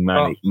crazy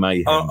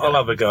mayhem. I'll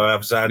have a go. I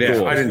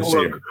didn't see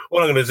it.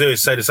 All I'm going to do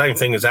is say the same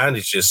thing as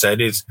Andy's just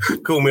said, is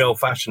call me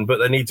old-fashioned, but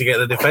they need to get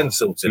the defence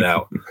sorted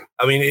out.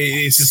 I mean,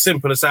 it's as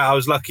simple as that. I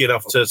was lucky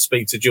enough to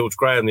speak to George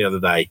Graham the other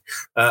day,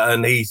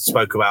 and he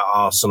spoke about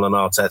Arsenal and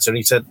Arteta, and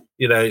he said,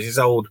 his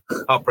old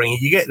upbringing,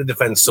 you get the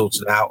defence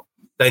sorted out,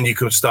 then you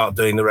can start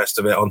doing the rest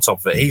of it on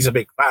top of it. He's a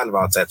big fan of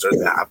Arteta, and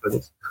that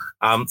happens.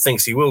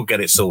 Thinks he will get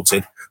it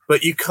sorted.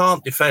 But you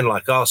can't defend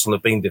like Arsenal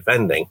have been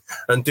defending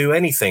and do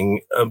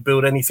anything and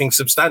build anything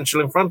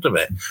substantial in front of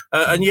it.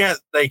 And yet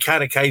they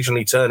can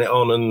occasionally turn it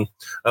on,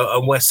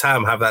 and West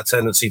Ham have that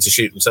tendency to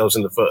shoot themselves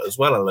in the foot as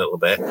well a little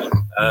bit.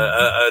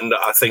 And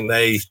I think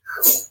they,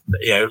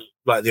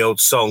 like the old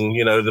song,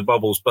 the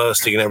bubbles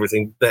bursting and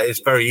everything, that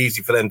it's very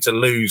easy for them to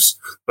lose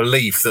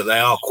belief that they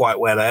are quite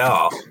where they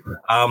are.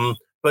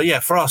 But yeah,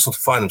 for Arsenal to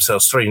find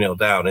themselves 3-0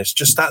 down, it's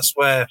just that's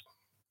where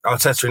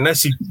Arteta,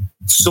 unless he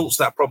sorts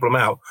that problem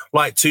out,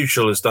 like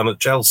Tuchel has done at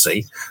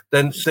Chelsea,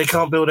 then they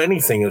can't build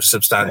anything of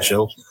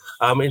substantial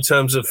in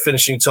terms of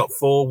finishing top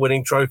four,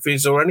 winning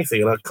trophies or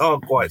anything. And I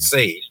can't quite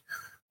see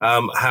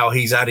how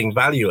he's adding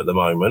value at the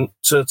moment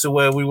to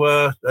where we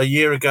were a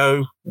year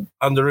ago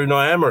under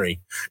Unai Emery.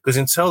 Because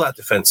until that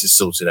defence is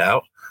sorted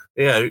out,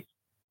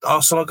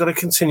 Arsenal are going to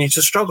continue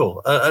to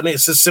struggle. And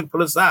it's as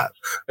simple as that.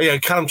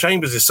 Callum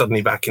Chambers is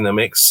suddenly back in the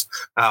mix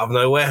out of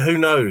nowhere. Who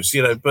knows?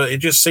 But it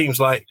just seems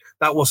like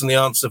that wasn't the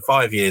answer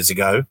 5 years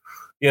ago.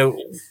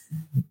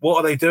 What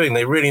are they doing?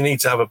 They really need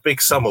to have a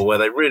big summer where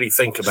they really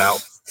think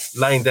about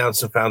laying down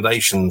some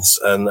foundations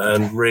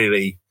and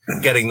really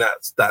getting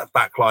that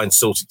back line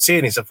sorted.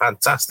 Tierney's a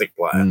fantastic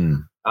player.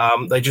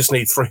 They just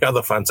need 3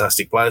 other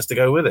fantastic players to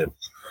go with him.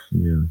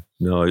 Yeah,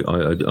 no,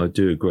 I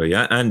do agree.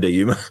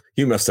 Andy,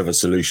 you must have a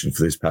solution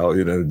for this, pal.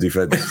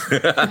 Defense.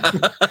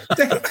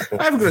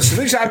 I haven't got a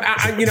solution.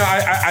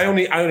 I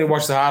only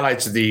watched the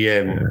highlights of the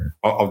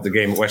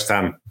game at West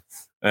Ham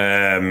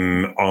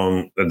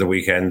on the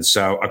weekend,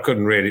 so I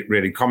couldn't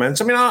really comment.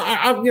 I mean,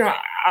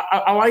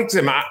 I liked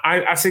him.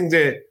 I think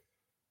that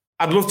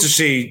I'd love to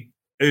see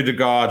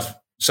Ødegaard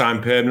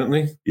sign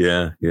permanently.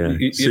 Yeah.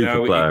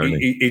 Super player.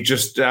 I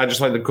just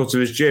like the cut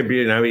of his jib.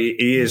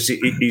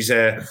 He's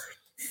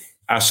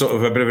a sort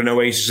of a bit of an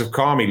oasis of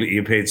calm he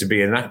appeared to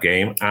be in that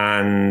game.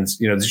 And,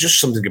 there's just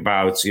something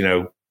about,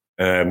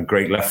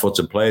 great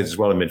left-footed players as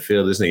well in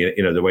midfield, isn't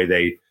he?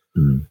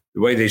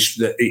 The way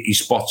he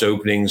spots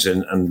openings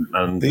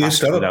and they used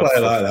to have a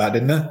player like that,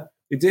 didn't they?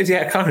 He did,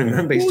 yeah. I can't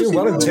remember. He's doing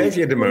well in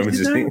Turkey at the moment,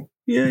 isn't he?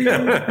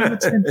 Yeah.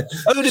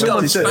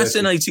 Ødegaard is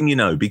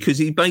fascinating, because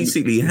he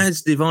basically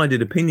has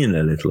divided opinion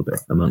a little bit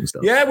amongst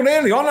us. Yeah, well,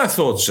 early on I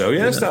thought so.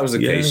 Yes, that was the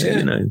case.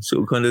 Yeah.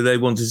 Sort of kind of they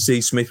wanted to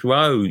see Smith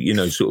Rowe,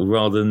 sort of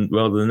rather than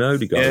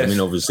Ødegaard. Yes. I mean,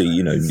 obviously,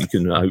 you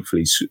can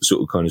hopefully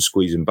sort of kind of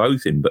squeeze them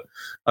both in, but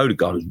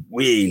Ødegaard has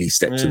really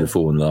stepped to the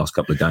fore in the last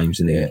couple of games,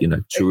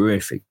 and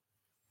terrific.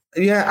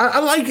 Yeah, I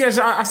like it.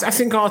 I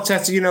think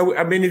Arteta,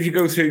 I mean, if you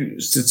go through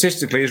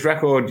statistically, his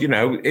record,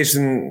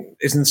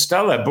 isn't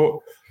stellar, but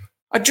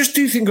I just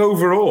do think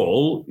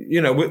overall,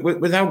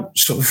 without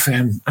sort of,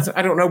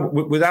 I don't know,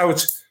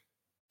 without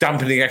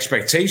dampening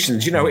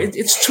expectations,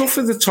 it's tough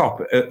at the top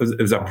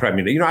of that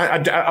Premier League.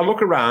 I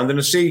look around and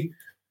I see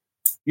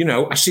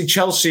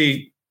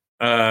Chelsea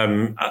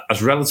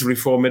as relatively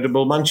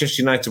formidable.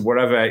 Manchester United,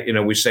 whatever,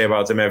 we say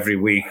about them every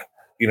week,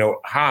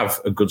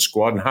 have a good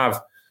squad and have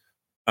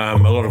a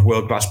lot of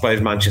world-class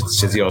players, Manchester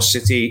City or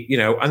City,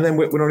 and then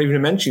we're not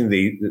even mentioning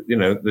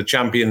the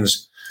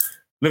champions,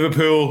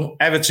 Liverpool,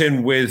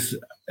 Everton, with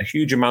a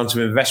huge amount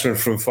of investment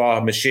from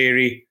Farhad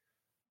Moshiri,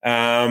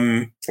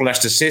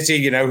 Leicester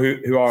City,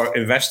 who are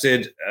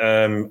invested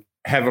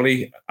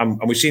heavily, and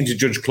we seem to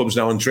judge clubs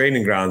now on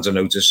training grounds, I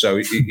notice.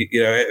 So,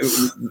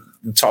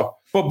 top.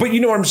 But you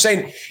know what I'm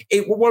saying?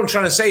 What I'm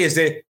trying to say is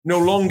that no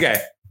longer,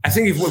 I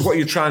think if what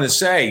you're trying to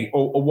say,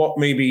 or what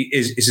maybe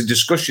is a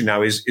discussion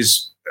now,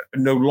 is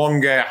no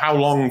longer how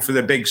long for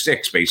the big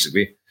six,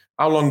 basically.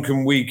 How long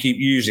can we keep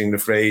using the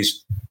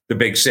phrase the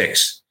big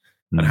six?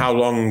 And how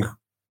long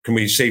can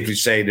we safely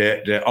say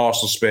that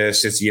Arsenal, Spurs,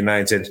 City,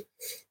 United,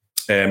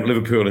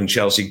 Liverpool and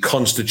Chelsea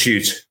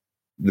constitute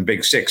the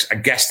big six? I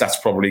guess that's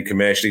probably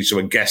commercially, so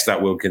I guess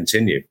that will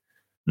continue.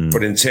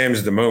 But in terms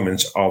of the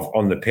moments of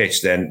on the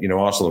pitch, then,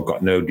 Arsenal have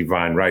got no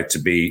divine right to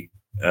be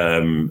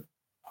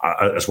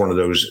as one of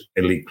those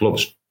elite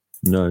clubs.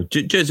 No,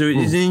 Jezza,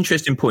 it's an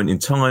interesting point in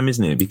time,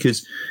 isn't it?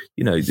 Because,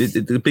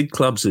 the big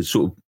clubs are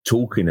sort of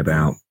talking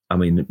about, I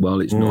mean, while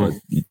it's not,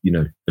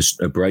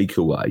 a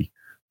breakaway,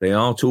 they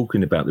are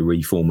talking about the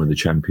reform of the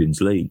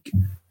Champions League.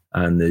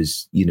 And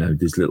there's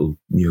little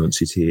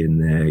nuances here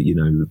and there,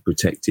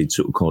 protected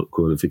sort of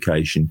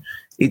qualification.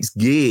 It's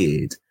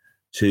geared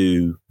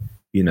to,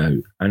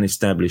 an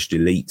established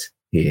elite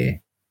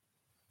here.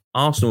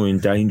 Arsenal are in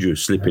danger of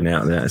slipping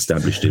out of that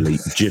established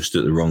elite just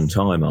at the wrong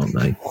time, aren't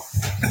they?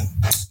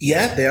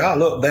 Yeah, they are.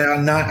 Look, they are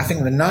I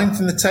think they're 9th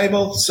in the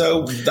table.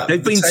 So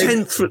they've been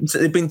 10th.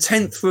 They've been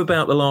 10th for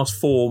about the last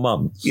 4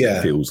 months. Yeah,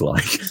 it feels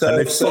like, and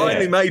they've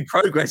finally made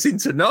progress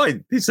into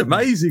 9th. It's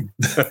amazing.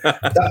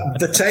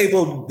 The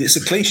table. It's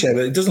a cliche,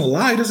 but it doesn't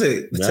lie, does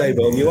it? The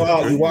table. You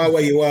are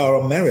where you are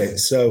on merit.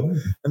 So,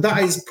 and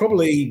that is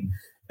probably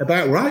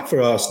about right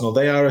for Arsenal.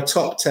 They are a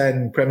top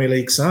 10 Premier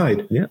League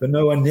side. Yeah. They're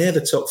nowhere near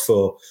the top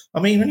 4. I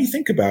mean, when you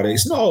think about it,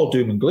 it's not all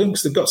doom and gloom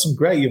because they've got some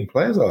great young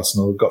players,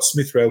 Arsenal. They've got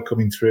Smith Rowe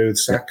coming through,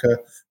 Saka,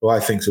 who I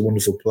think is a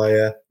wonderful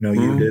player.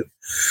 You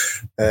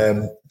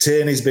do.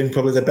 Tierney's been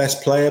probably the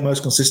best player,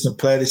 most consistent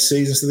player this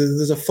season. So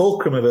there's a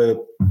fulcrum of a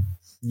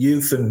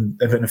youth and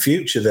a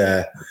future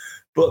there.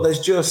 But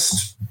there's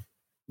just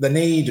they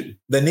need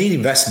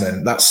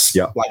investment. That's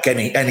like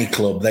any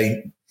club.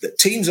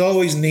 Teams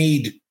always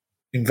need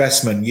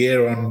investment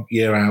year on,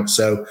 year out.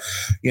 So,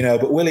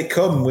 but will it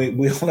come?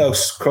 We all know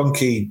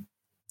Kroenke,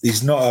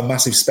 he's not a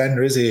massive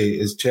spender, is he?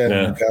 As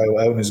chairman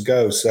owners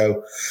go.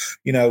 So,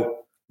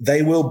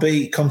 they will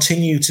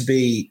continue to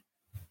be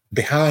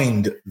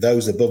behind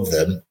those above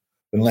them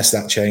unless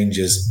that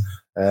changes.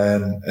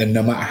 And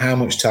no matter how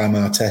much time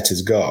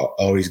Arteta's got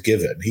or he's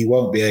given, he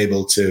won't be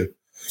able to.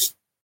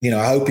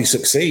 I hope he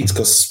succeeds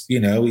because, he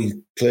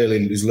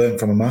clearly has learned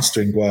from a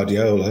master in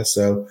Guardiola.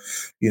 So,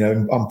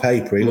 on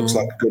paper, he looks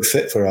like a good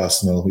fit for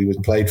Arsenal. He was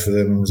played for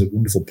them and was a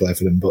wonderful player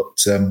for them.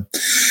 But,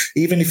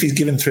 even if he's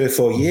given 3 or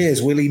 4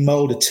 years, will he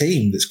mould a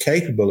team that's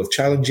capable of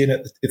challenging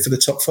for the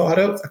top 4?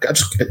 I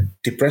just get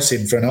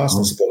depressing for an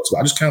Arsenal supporter, but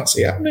I just can't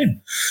see it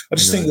happening. I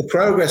just think the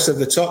progress of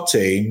the top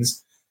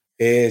teams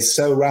is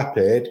so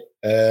rapid.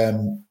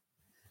 And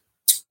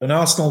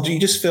Arsenal, you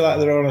just feel like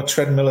they're on a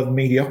treadmill of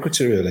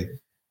mediocrity, really.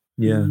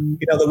 Yeah.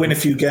 They win a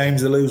few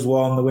games, they lose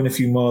one, they win a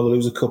few more, they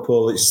lose a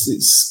couple.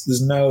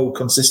 There's no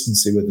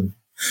consistency with them.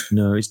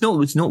 No, it's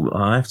not.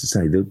 I have to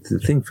say,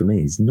 the thing for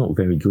me is not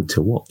very good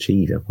to watch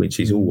either, which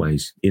is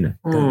always, don't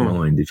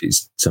mind if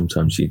it's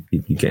sometimes you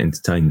get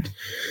entertained.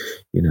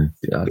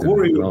 The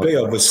worry would be,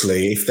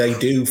 obviously, if they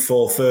do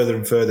fall further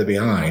and further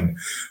behind,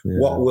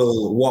 what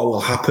will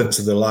happen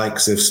to the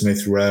likes of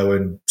Smith Rowe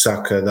and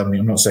Saka? I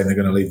mean, I'm not saying they're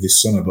going to leave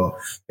this summer, but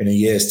in a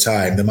year's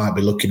time, they might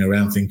be looking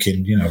around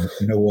thinking, you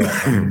know what,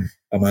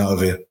 I'm out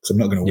of here because I'm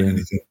not going to win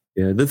anything.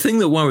 Yeah, the thing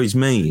that worries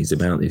me is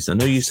about this. I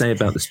know you say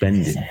about the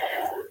spending,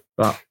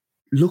 but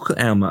look at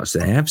how much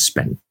they have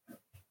spent,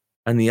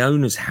 and the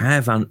owners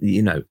have,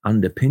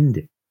 underpinned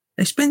it.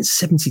 They spent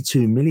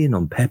 72 million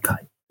on Pepe.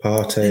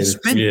 They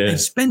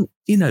spent,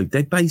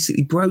 they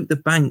basically broke the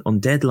bank on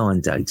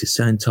deadline day to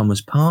sign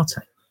Thomas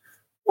Partey.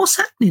 What's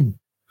happening?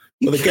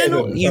 You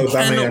cannot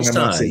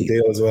say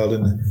deal as well,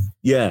 didn't they?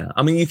 Yeah,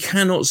 I mean, you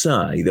cannot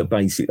say that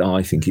basically.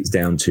 I think it's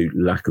down to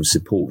lack of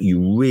support.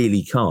 You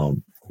really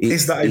can't.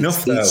 Is that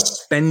enough, though?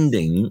 It's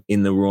spending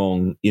in the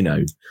wrong,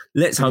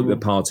 Let's hope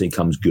that Partey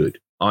comes good.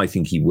 I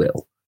think he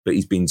will. But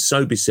he's been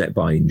so beset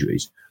by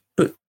injuries.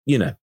 But,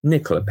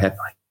 Nicola Pepe,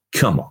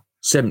 come on,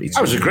 72.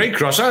 That was a great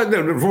cross.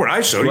 From what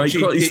I saw,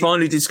 he's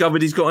finally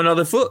discovered he's got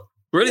another foot.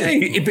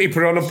 Brilliant. Yeah, he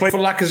put on a play for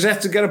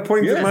Lacazette to get a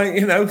point that might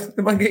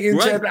get you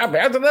into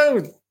I don't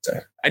know.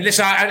 And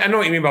listen, I know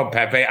what you mean about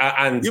Pepe.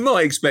 And you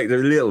might expect a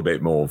little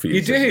bit more for you.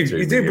 You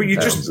do, but you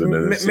just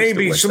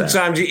maybe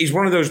sometimes he's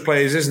one of those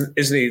players, isn't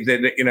he?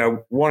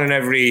 That one in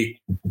every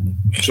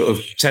sort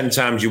of 10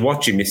 times you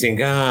watch him, you think,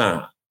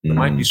 there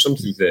might be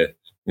something there.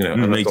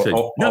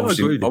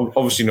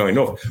 Obviously not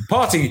enough.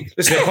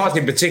 Partey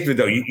in particular,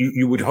 though,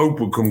 you would hope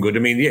would come good.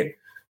 I mean, the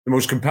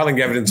most compelling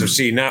evidence of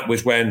seeing that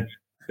was when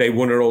they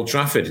won at Old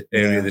Trafford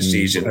earlier this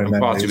season. And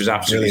Partey was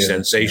absolutely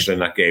sensational in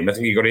that game. I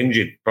think he got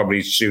injured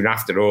probably soon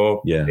after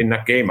or in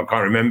that game. I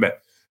can't remember.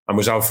 And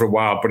was out for a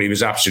while, but he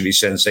was absolutely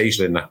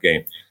sensational in that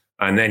game.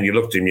 And then you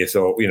looked at him, you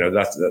thought,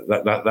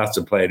 that's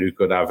a player who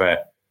could have a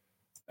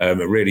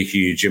really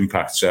huge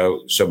impact.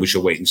 So we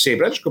shall wait and see.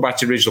 But let's go back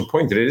to the original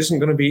point that it isn't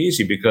going to be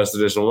easy because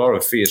there's a lot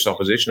of fierce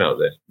opposition out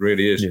there. It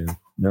really is. Yeah.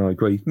 No, I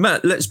agree.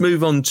 Matt, let's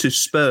move on to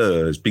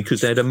Spurs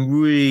because they had a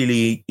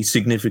really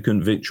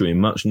significant victory and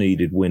much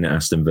needed win at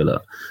Aston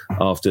Villa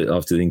after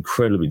the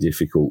incredibly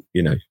difficult,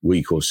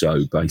 week or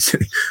so,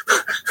 basically.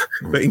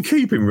 But in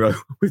keeping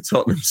with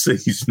Tottenham's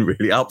season,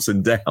 really ups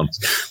and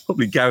downs,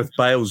 probably Gareth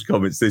Bale's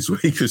comments this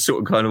week have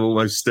sort of kind of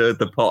almost stirred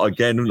the pot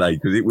again, haven't they?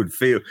 Because it would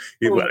feel,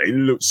 it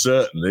looks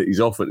certain that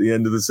he's off at the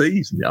end of the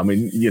season. I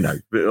mean,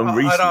 but on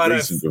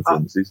recent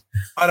performances.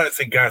 I don't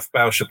think Gareth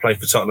Bale should play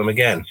for Tottenham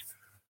again.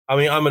 I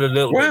mean, I'm a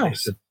little bit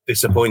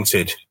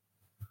disappointed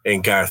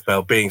in Gareth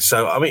Bale being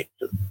so. I mean,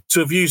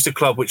 to have used a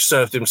club which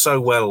served him so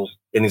well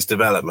in his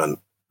development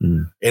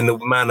in the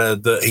manner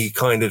that he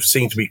kind of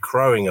seemed to be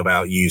crowing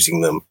about using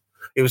them.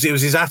 It was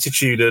his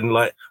attitude and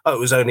it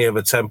was only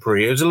ever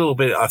temporary. It was a little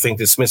bit, I think,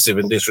 dismissive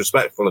and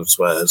disrespectful of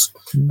Spurs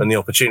and the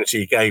opportunity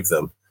he gave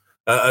them.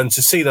 And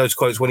to see those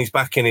quotes when he's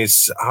back in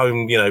his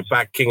home,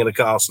 back king of the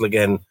castle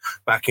again,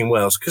 back in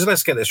Wales. Because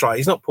let's get this right,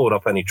 he's not pulled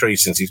up any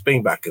trees since he's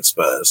been back at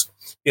Spurs.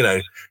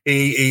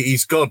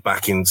 He's God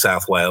back in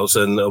South Wales,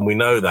 and we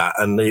know that.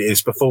 And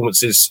his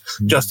performances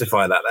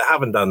justify that. They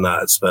haven't done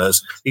that at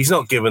Spurs. He's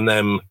not given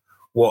them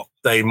what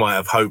they might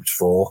have hoped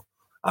for.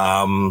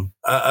 And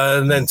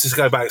then to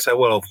go back and say,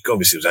 well,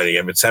 obviously it was only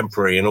ever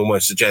temporary, and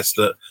almost suggest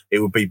that it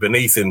would be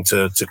beneath him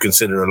to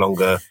consider a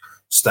longer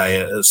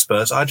stay at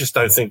Spurs, I just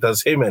don't think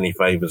does him any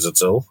favours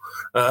at all.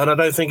 And I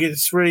don't think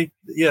it's really,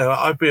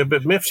 I'd be a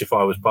bit miffed if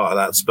I was part of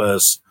that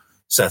Spurs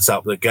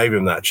setup that gave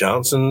him that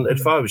chance. And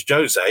if I was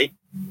Jose,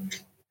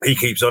 he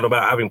keeps on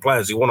about having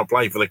players who want to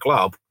play for the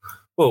club.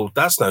 Well,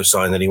 that's no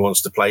sign that he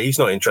wants to play. He's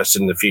not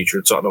interested in the future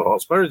of Tottenham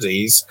Hotspur, is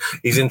he?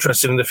 He's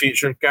interested in the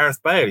future of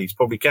Gareth Bale. He's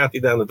probably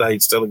counting down the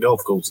days till the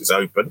golf course is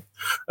open.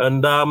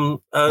 And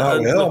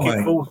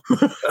looking forward.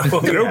 It's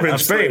open in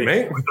Spain,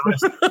 mate.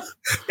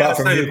 Apart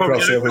from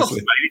Newcross,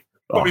 obviously.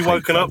 Probably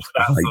woken up to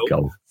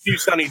that. A few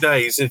sunny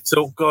days. It's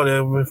thought, God,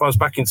 if I was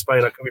back in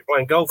Spain, I could be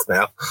playing golf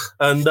now.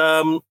 And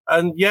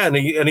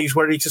he's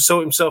ready to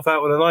sort himself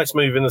out with a nice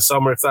move in the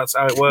summer if that's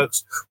how it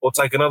works, or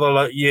take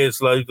another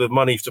year's load of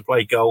money to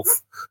play golf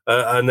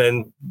and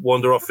then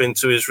wander off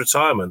into his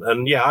retirement.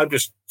 And I'm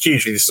just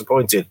hugely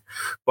disappointed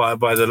by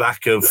the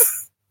lack of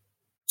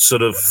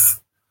sort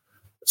of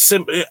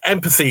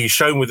empathy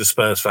shown with the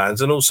Spurs fans,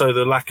 and also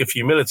the lack of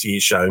humility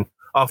he's shown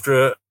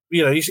after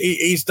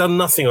he's done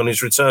nothing on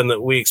his return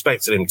that we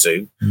expected him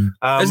to.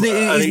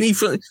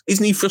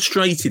 Isn't he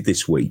frustrated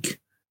this week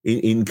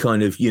in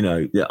kind of,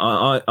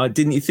 I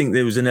didn't you think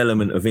there was an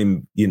element of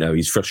him,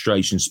 his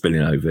frustration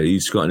spilling over.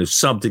 He's kind of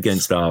subbed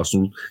against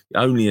Arsenal,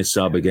 only a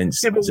sub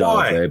against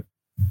Zagreb.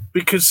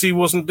 Because he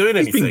wasn't doing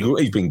anything.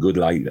 He's been good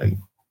lately.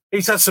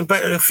 He's had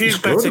a few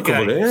better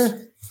games.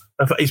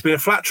 He's been a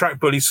flat track,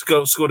 but he's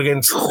scored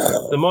against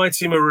the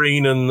mighty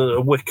Marine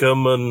and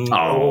Wickham and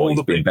all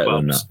the big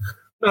clubs.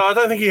 No, I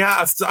don't think he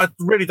has. I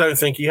really don't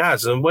think he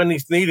has. And when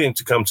he's needing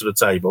to come to the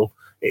table,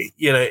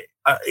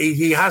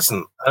 he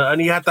hasn't. And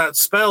he had that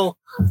spell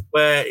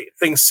where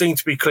things seem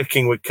to be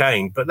clicking with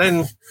Kane. But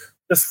then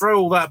to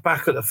throw all that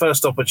back at the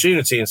first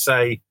opportunity and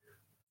say,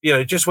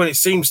 just when it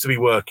seems to be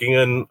working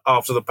and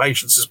after the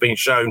patience has been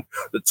shown,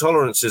 the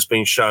tolerance has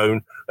been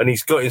shown, and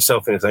he's got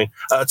himself in a thing,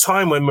 at a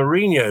time when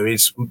Mourinho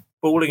is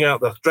bawling out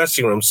the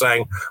dressing room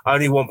saying, I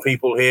only want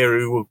people here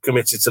who are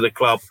committed to the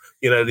club,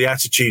 the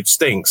attitude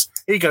stinks.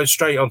 He goes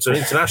straight onto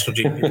international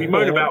duty. We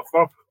moan about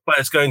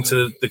players going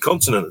to the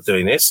continent and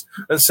doing this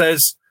and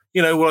says,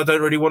 well, I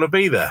don't really want to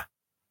be there.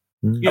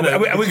 Are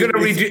we going to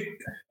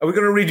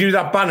redo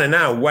that banner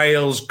now?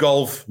 Wales,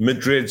 golf,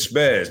 Madrid,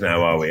 Spurs.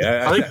 Now, are we?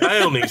 I think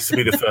Bale needs to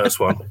be the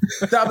first one.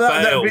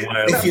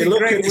 If you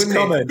look at his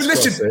comments,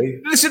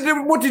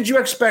 listen. What did you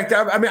expect?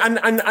 I mean,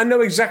 I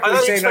know exactly. I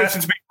don't expect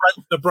him to be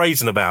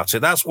brazen about it.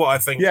 That's what I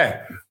think.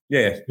 Yeah.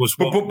 Was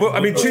but I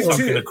mean,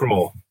 in the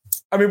crawl.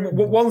 I mean,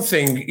 one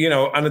thing, and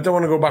I don't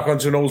want to go back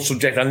onto an old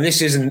subject, and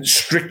this isn't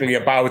strictly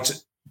about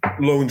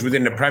loans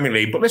within the Premier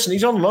League, but listen,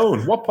 he's on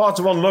loan. What part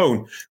of on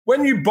loan?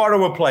 When you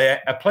borrow a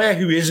player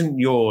who isn't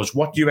yours,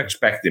 what do you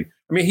expect him?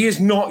 I mean, he is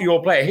not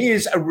your player. He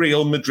is a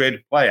Real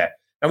Madrid player.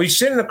 Now, he's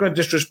certainly not going to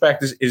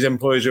disrespect his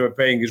employers who are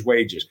paying his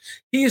wages.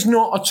 He is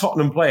not a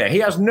Tottenham player. He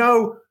has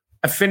no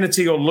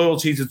affinity or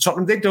loyalty to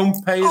Tottenham. They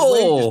don't pay his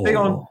wages. They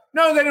don't.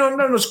 No,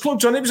 it's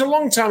clubs on. It was a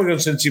long time ago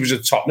since he was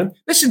at Tottenham.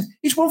 Listen,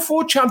 he's won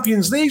 4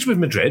 Champions Leagues with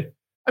Madrid.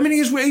 I mean,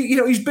 he's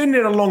been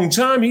there a long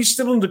time. He's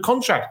still under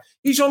contract.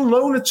 He's on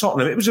loan at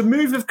Tottenham. It was a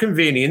move of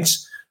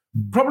convenience,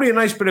 probably a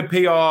nice bit of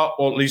PR,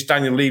 or at least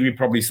Daniel Levy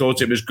probably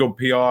thought it was good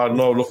PR.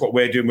 No, look what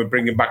we're doing. We're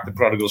bringing back the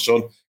prodigal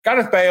son.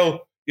 Gareth Bale,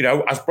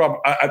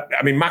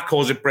 Matt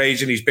calls it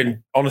brazen. He's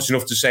been honest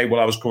enough to say,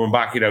 well, I was coming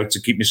back,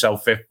 to keep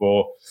myself fit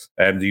for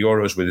the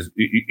Euros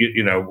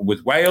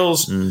with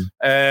Wales.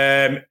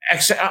 It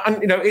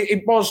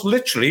was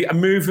literally a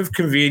move of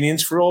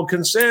convenience for all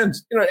concerned.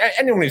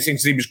 Anyone who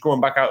thinks that he was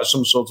coming back out of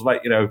some sort of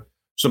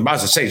some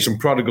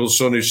prodigal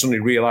son who suddenly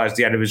realised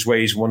the end of his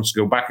ways and wants to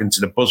go back into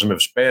the bosom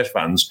of Spurs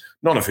fans,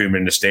 none of whom are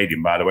in the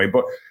stadium, by the way.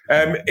 But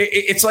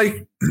it's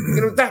like,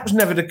 that was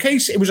never the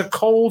case. It was a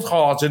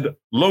cold-hearted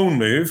loan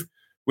move,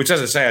 which,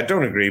 as I say, I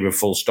don't agree with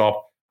full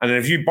stop. And then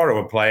if you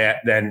borrow a player,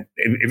 then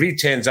if he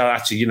turns out,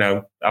 actually,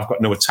 I've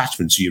got no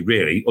attachment to you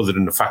really, other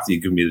than the fact that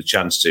you give me the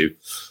chance to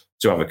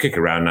have a kick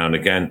around now and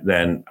again,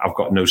 then I've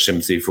got no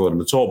sympathy for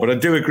them at all. But I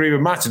do agree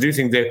with Matt. I do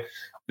think that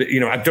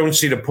I don't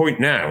see the point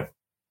now,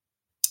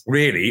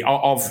 really,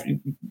 of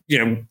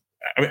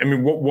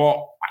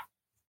what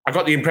I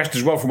got the impression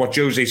as well from what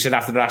Jose said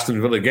after the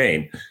Aston Villa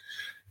game,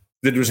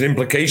 that there was an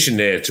implication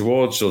there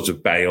towards sort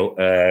of Bale,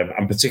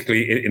 and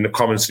particularly in the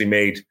comments that he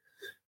made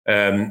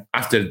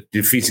after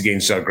defeat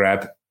against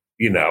Zagreb,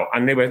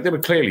 and they were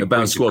clearly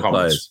about squad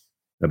players.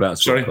 About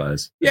squad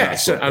players.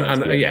 Yes,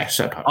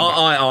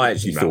 I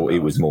actually thought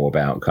it was more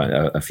about kind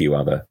of a few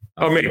other.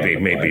 Maybe.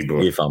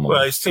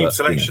 Well, his team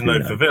selection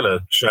though for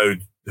Villa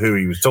showed who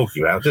he was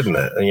talking about, didn't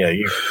it? And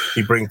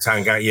you bring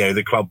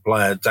the club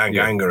player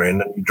Tanganga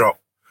in, and you drop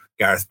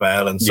Gareth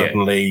Bale, and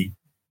suddenly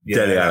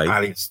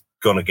Ali's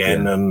gone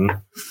again, and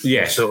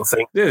sort of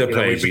thing.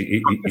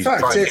 The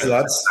fact is,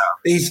 lads,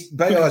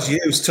 Bale has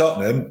used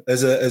Tottenham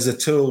as a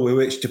tool with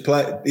which to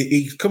play.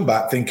 He's come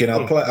back thinking,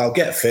 I'll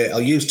get fit. I'll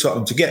use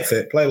Tottenham to get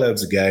fit, play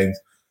loads of games,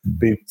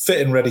 be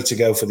fit and ready to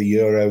go for the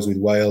Euros with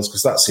Wales,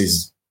 because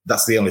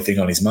that's the only thing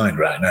on his mind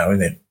right now,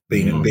 isn't it?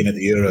 Being at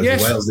the Euros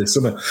with Wales this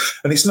summer,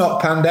 and it's not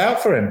panned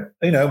out for him.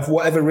 For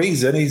whatever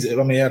reason, he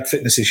had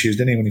fitness issues,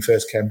 didn't he, when he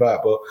first came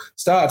back? But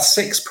started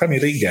 6 Premier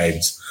League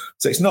games,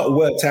 so it's not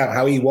worked out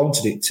how he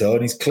wanted it to,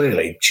 and he's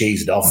clearly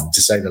cheesed off,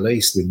 to say the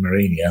least, with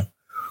Mourinho.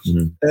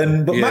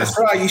 But Matt's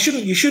right.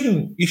 You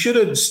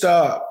shouldn't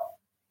start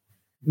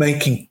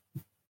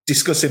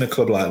discussing a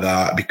club like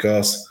that,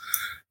 because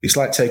it's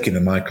like taking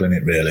the Michael in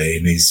it, really.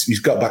 And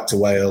he's got back to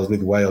Wales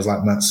with Wales,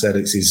 like Matt said.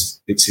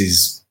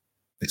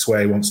 It's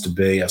where he wants to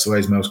be. That's where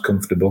he's most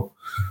comfortable.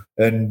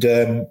 And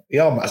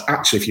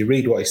actually, if you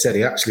read what he said,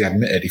 he actually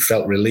admitted he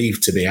felt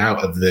relieved to be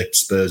out of the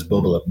Spurs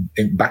bubble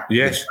and back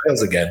to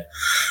Wales again,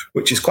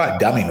 which is quite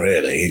damning,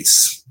 really.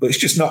 But it's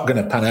just not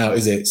going to pan out,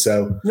 is it?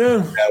 So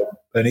no.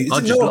 And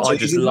I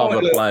just love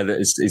a player that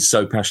is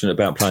so passionate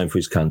about playing for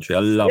his country. I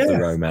love the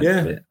romance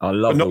of it. I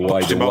love the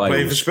way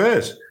playing for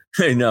Spurs.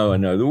 No, I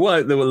know the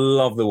way they will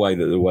love the way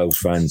that the Welsh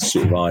fans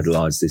sort of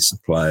idolise this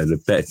player,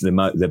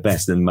 the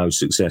best and most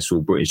successful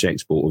British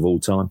export of all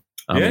time.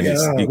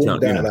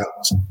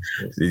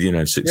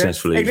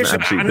 Successfully, he's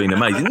absolutely been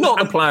amazing. Not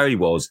the player he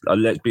was,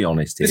 let's be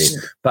honest here,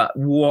 but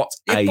what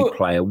a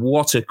player,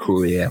 what a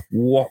career,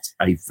 what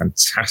a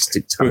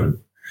fantastic talent.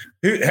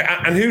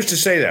 Who's to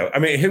say, though? I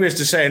mean, who is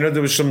to say? I know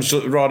there was some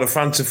sort of rather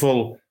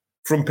fanciful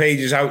front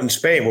pages out in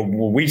Spain.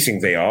 Well, we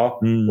think they are.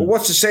 But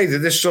what's to say that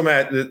this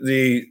summer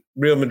the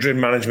Real Madrid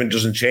management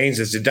doesn't change,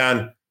 that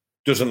Zidane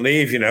doesn't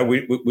leave? You know,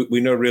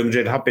 we know Real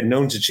Madrid have been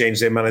known to change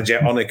their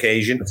manager on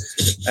occasion.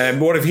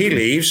 What if he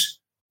leaves?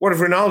 What if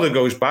Ronaldo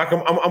goes back?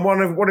 And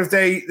what if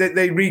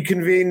they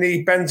reconvene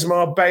the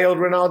Benzema, Bale,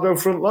 Ronaldo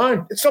front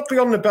line? It's not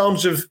beyond the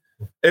realms of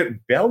I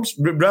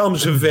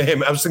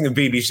was thinking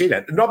BBC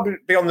then. Not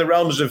beyond the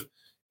realms of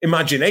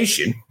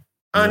imagination.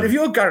 And if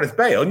you're Gareth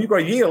Bale and you've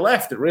got a year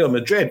left at Real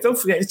Madrid, don't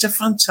forget, it's a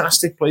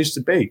fantastic place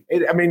to be.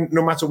 I mean,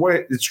 no matter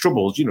what its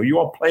troubles, you know, you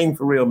are playing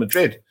for Real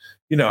Madrid,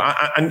 you know,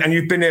 and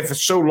you've been there for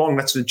so long,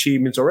 that's an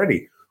achievement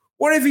already.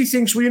 What if he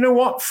thinks, well, you know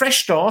what,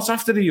 fresh start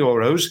after the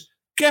Euros,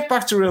 get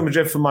back to Real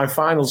Madrid for my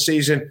final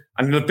season,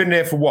 and he'll have been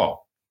there for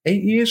what,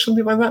 8 years,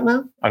 something like that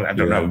now? I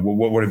don't know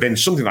what would have been,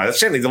 something like that.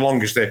 Certainly the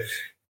longest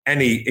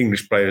any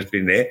English player has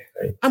been there.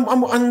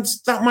 And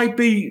that might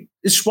be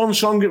his swan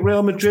song at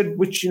Real Madrid,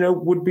 which, you know,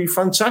 would be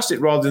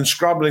fantastic, rather than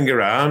scrabbling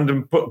around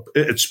and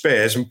at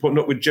Spurs and putting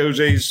up with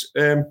Jose's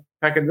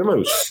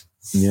peccadillos.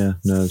 Yeah,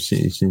 no,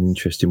 it's an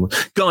interesting one.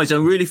 Guys, I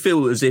really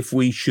feel as if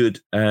we should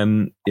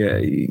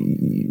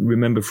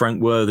remember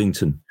Frank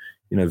Worthington.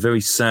 You know,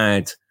 very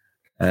sad,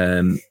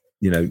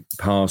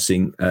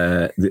 passing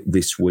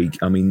this week.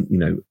 I mean, you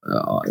know,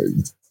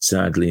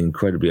 sadly,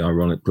 incredibly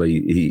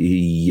ironically,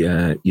 he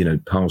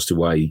passed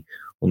away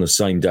on the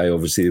same day.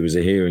 Obviously, there was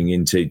a hearing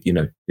into,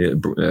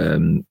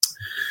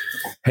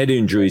 head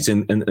injuries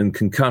and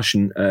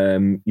concussion,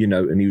 and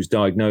he was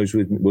diagnosed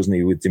with, wasn't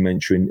he, with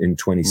dementia in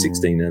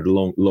 2016, had a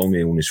long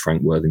illness,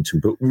 Frank Worthington.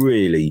 But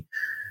really,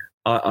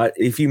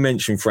 if you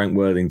mention Frank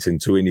Worthington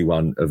to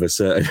anyone of a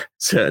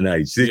certain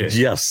age,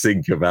 just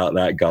think about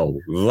that goal.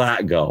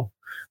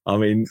 I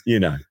mean, you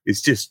know,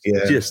 it's just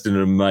an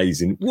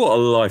amazing, what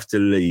a life to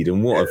lead,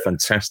 and what a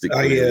fantastic,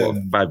 what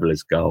a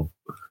fabulous goal.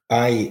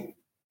 I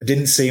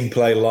didn't see him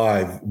play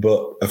live,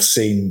 but I've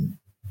seen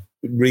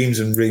reams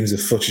and reams of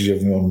footage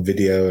of him on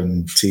video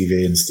and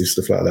TV and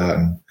stuff like that.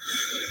 And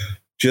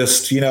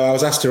just, you know, I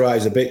was asked to write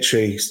his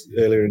obituary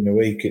earlier in the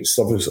week. It's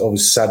obviously a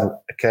sad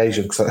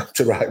occasion because I had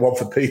to write one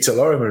for Peter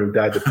Lorimer, who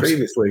died the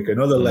previous week,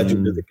 another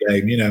legend of the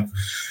game, you know.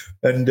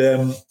 And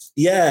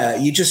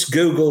you just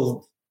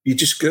Google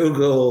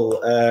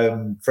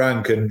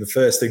Frank, and the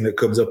first thing that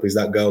comes up is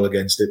that goal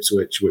against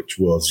Ipswich, which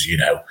was, you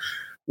know,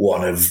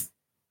 one of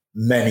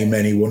many,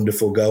 many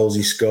wonderful goals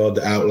he scored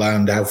that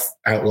outlined how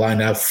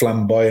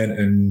flamboyant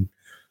and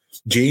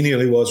genial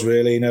he was,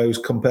 really. You know, he was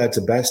compared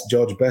to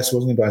George Best,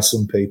 wasn't he, by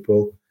some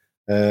people.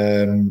 He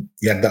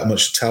had that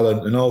much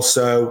talent, and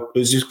also it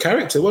was his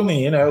character, wasn't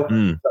he? You know,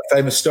 that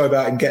famous story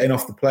about him getting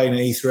off the plane at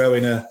Heathrow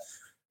in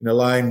a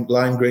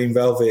lime green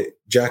velvet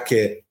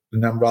jacket.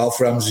 And then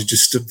Ralph Ramsey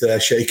just stood there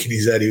shaking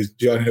his head. He was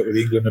joining up with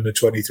England under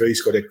 23.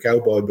 He's got a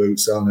cowboy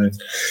boots on and,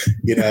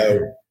 you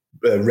know,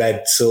 a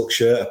red silk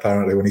shirt,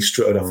 apparently, when he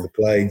strutted off the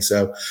plane.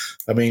 So,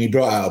 I mean, he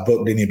brought out a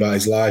book, didn't he, about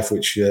his life,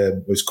 which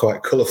was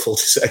quite colourful,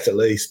 to say the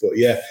least. But,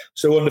 yeah,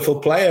 it's a wonderful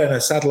player and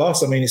a sad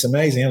loss. I mean, it's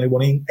amazing. He only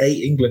won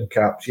 8 England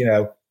caps, you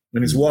know. I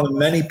mean, he's one of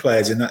many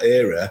players in that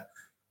era,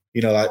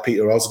 you know, like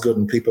Peter Osgood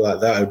and people like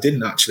that, who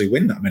didn't actually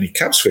win that many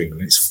caps for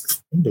England. It's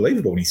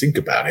unbelievable when you think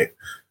about it,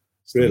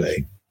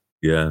 really.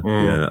 Yeah,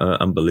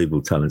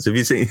 unbelievable talents. Have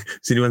you seen?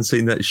 Has anyone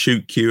seen that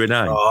shoot Q&A?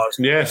 Oh,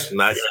 yes,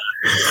 nice.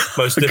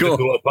 Most difficult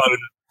opponent,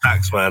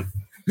 Taxman.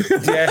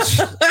 Yes,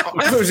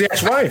 it was the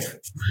ex-wife.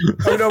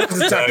 Oh no, it was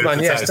the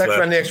Taxman. Yes,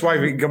 Taxman, the ex-wife.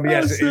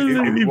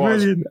 Absolutely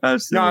brilliant.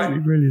 Absolutely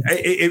brilliant.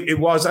 It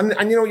was, and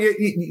you know,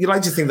 you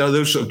like to think that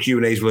those sort of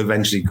Q&As will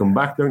eventually come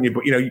back, don't you?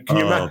 But you know, can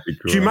you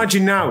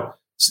imagine now?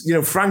 You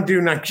know, Frank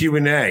doing that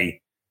Q&A,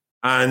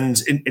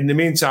 and in the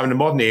meantime, in the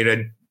modern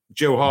era,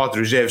 Joe Hart, the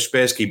reserve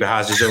Spurs keeper,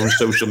 has his own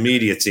social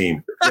media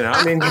team. You know,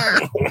 I mean,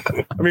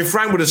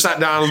 Frank would have sat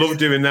down and loved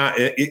doing that.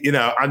 You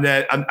know, and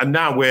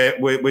now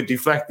we're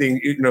deflecting.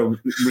 You know,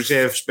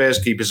 reserve Spurs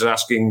keepers are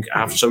asking to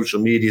have social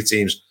media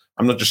teams.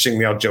 I'm not just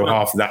singling out Joe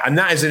Hart for that. And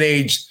that is an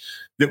age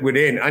that we're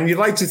in. And you'd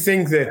like to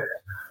think that,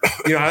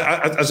 you know,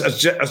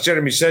 as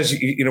Jeremy says,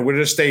 you know, we're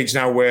at a stage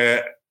now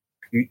where,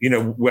 you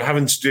know, we're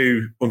having to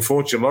do,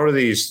 unfortunately, a lot of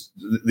these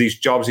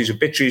jobs, these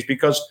obituaries,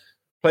 because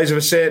players of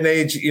a certain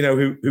age, you know,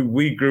 who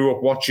we grew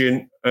up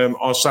watching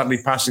are sadly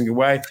passing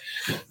away.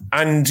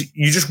 And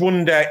you just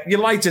wonder, you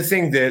like to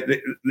think that,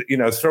 you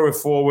know, throw it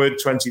forward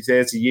 20,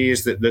 30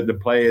 years, that the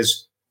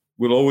players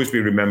will always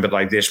be remembered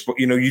like this. But,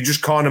 you know, you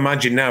just can't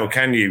imagine now,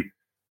 can you?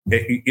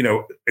 You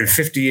know, in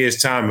 50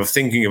 years' time of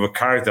thinking of a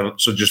character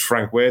such as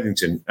Frank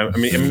Worthington. I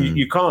mean,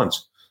 you can't.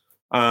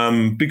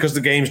 Because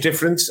the game's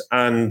different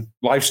and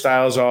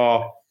lifestyles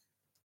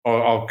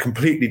are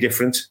completely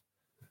different.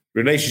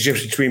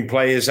 Relationships between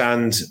players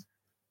and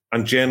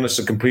journalists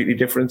are completely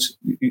different.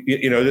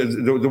 You know,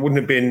 there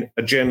wouldn't have been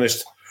a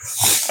journalist,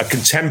 a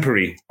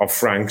contemporary of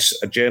Frank's,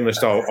 a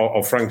journalist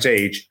of Frank's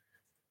age,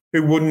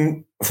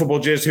 football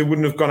journalist who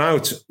wouldn't have gone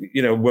out,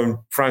 you know, when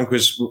Frank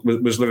was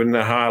living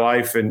a high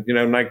life and, you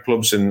know,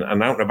 nightclubs and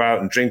out and about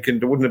and drinking.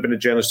 There wouldn't have been a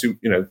journalist who,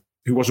 you know,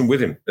 who wasn't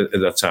with him at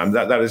that time.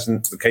 That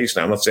isn't the case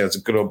now. I'm not saying it's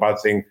a good or bad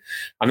thing.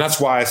 And that's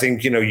why I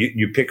think,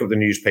 you pick up the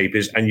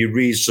newspapers and you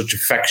read such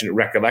affectionate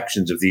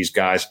recollections of these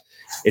guys.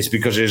 It's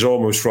because it is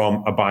almost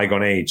from a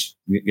bygone age.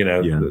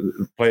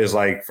 Players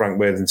like Frank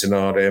Worthington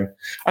are.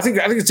 I think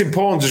it's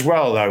important as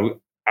well, though.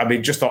 I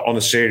mean, just on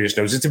a serious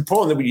note, it's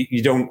important that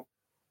you don't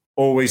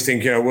always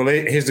think, well,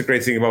 here's the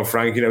great thing about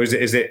Frank.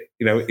 Is it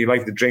he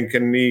liked the drink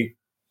and he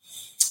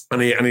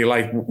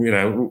liked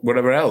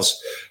whatever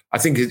else. I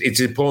think it's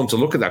important to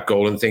look at that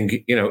goal and think,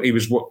 he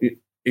was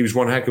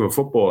one heck of a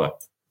footballer,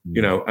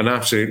 an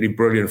absolutely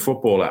brilliant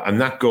footballer,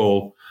 and that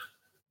goal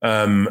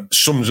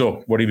sums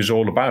up what he was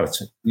all about.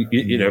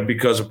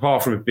 Because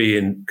apart from it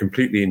being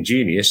completely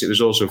ingenious, it was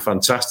also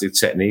fantastic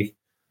technique.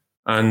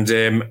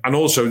 And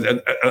also,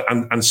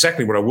 and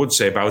secondly, what I would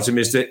say about him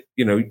is that,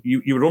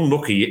 you were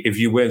unlucky if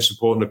you weren't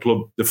supporting a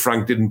club that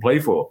Frank didn't play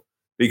for,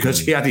 because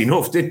he had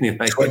enough, didn't he?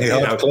 20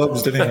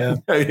 clubs, didn't he?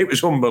 Yeah. It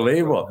was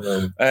unbelievable.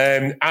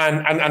 And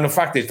the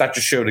fact is that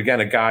just showed,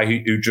 again, a guy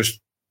who just,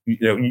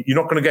 you're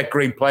not going to get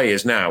great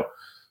players now,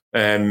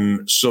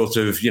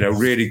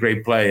 really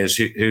great players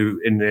who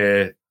in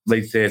their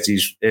late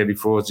 30s, early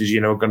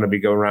 40s, are going to be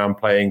going around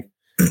playing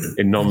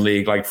in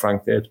non-league like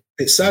Frank did.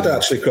 It's sad,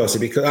 actually, Crossy,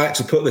 because I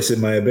actually put this in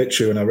my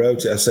obituary when I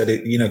wrote it. I said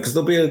it, because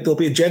there'll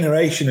be a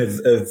generation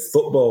of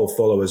football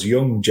followers,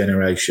 young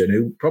generation,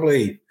 who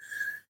probably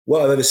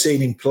won't have ever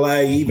seen him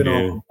play, even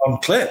on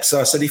clips.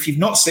 So I said, if you've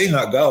not seen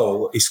that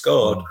goal he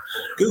scored,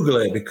 Google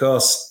it,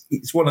 because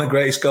it's one of the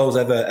greatest goals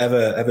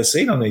ever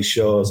seen on these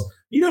shores.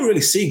 You don't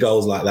really see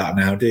goals like that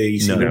now, do you? You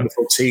see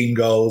wonderful team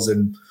goals,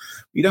 and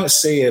you don't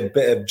see a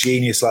bit of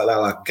genius like that,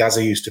 like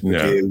Gazza used to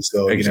produce,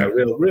 or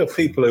exactly. real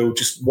people who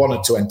just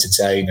wanted to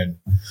entertain. And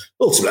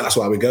ultimately, that's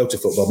why we go to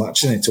football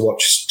matches, isn't it? To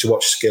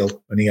watch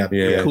skill. And he had,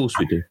 of course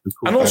we do.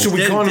 And also, we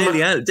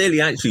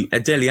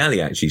Dele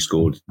Alli actually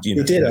scored.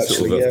 He did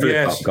actually, a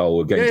flip-up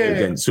goal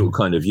against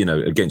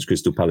against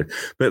Crystal Palace.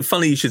 But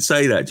funny you should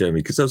say that, Jeremy,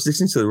 because I was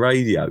listening to the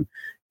radio,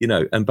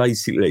 and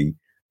basically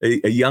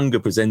a younger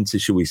presenter,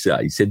 shall we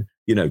say, said,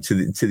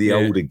 to the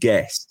older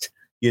guest,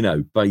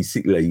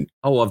 basically,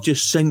 I've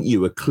just sent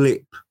you a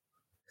clip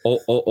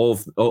of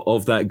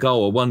that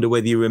goal. I wonder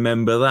whether you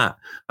remember that.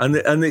 And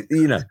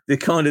the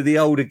kind of the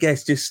older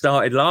guest just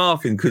started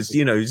laughing because,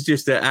 it's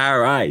just at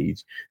our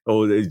age,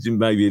 or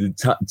maybe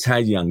a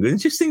tad younger, and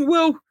just think,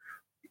 well,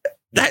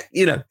 that,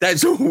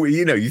 that's all,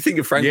 you think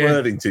of Frank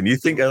Worthington, you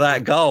think of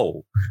that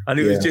goal. And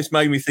it was just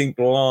made me think,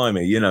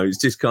 blimey,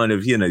 it's just kind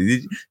of,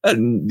 there's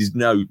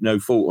no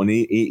fault on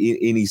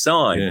any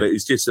side, but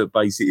it's just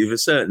basically of a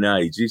certain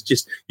age. It's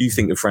just, you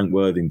think of Frank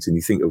Worthington,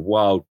 you think of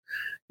wild,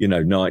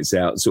 nights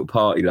out, sort of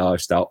party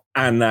lifestyle,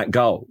 and that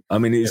goal. I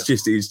mean, it's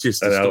just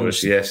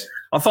astonishing. Yes.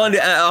 I find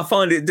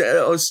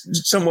it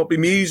somewhat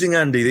bemusing,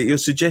 Andy, that you're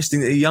suggesting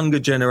that a younger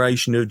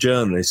generation of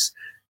journalists,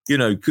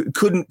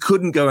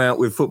 couldn't go out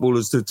with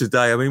footballers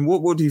today. I mean,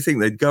 what do you think?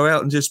 They'd go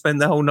out and just spend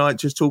the whole night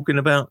just talking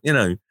about,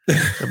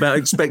 about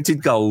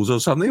expected goals or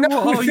something?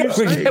 What are you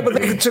saying? Yeah, but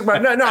they could talk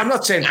about. No, I'm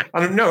not saying.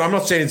 I'm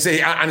not saying it's,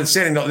 and it's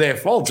certainly not their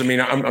fault. I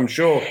mean, I'm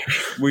sure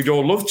we'd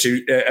all love to.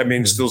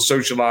 Still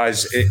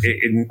socialise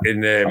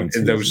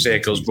in those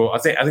circles, but I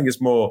think it's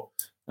more.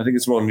 I think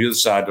it's more on the other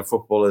side. The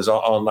footballers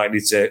aren't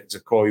likely to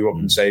call you up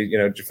and say,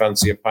 do you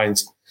fancy a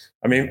pint?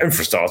 I mean, and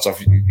for starts off,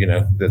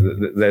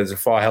 there's a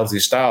far healthier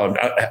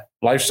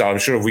lifestyle. I'm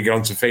sure if we get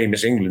onto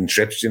famous England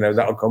trips,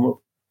 that'll come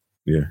up.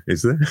 Yeah,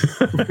 is there?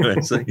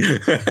 Let's see.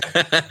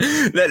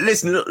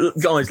 Listen, look,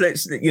 guys,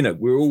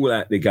 we're all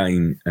at the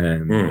game,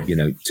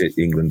 to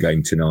England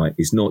game tonight.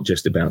 It's not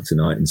just about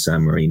tonight in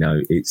San Marino.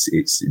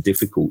 It's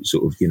difficult,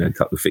 sort of,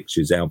 couple of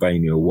fixtures,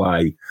 Albania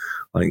away.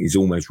 I think it's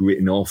almost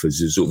written off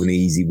as a sort of an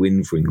easy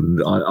win for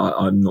England.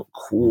 I'm not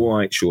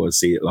quite sure I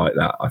see it like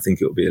that. I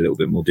think it'll be a little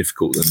bit more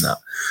difficult than that.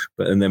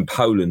 And then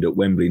Poland at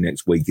Wembley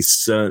next week is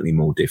certainly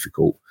more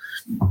difficult.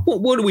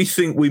 What do we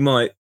think we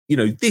might?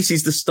 This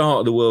is the start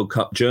of the World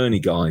Cup journey,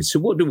 guys. So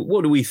what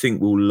do we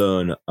think we'll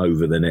learn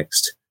over the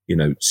next,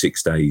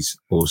 6 days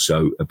or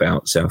so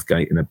about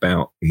Southgate and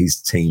about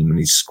his team and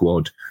his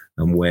squad,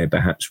 and where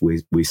perhaps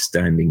we're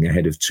standing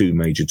ahead of two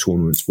major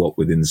tournaments,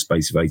 within the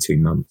space of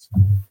 18 months?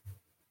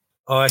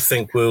 I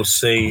think we'll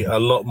see a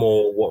lot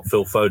more what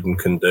Phil Foden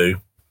can do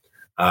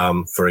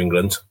for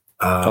England.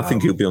 I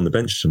think he'll be on the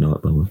bench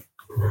tonight, by the way.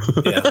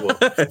 Yeah,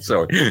 well,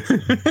 sorry.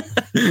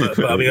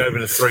 but I mean, over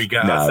the 3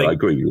 games, no, I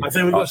agree with you. I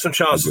think we've got some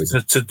chances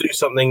to do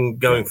something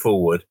going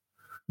forward,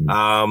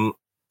 to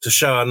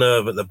show our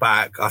nerve at the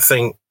back. I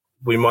think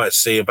we might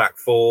see a back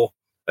four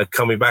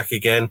coming back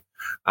again,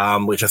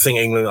 which I think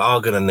England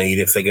are going to need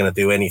if they're going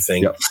to do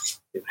anything. Yep.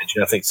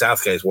 I think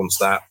Southgate wants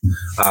that,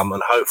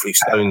 and hopefully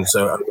Stones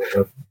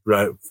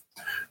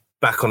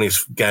back on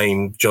his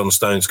game. John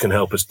Stones can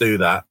help us do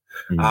that.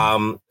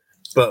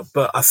 But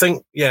I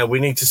think we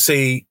need to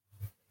see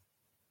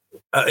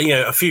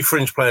a few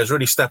fringe players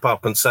really step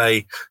up and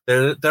say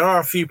there are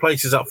a few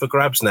places up for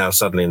grabs now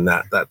suddenly in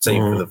that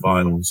team for the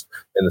finals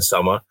in the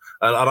summer,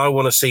 and I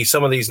want to see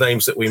some of these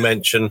names that we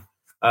mentioned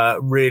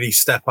really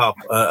step up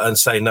and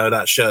say no,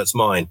 that shirt's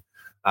mine.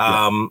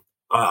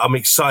 I'm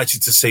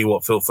excited to see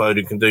what Phil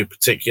Foden can do,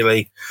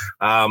 particularly.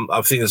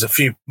 I think there's a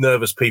few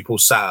nervous people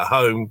sat at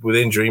home with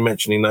injury,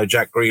 mentioning no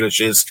Jack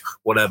Grealish's,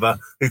 whatever,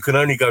 who can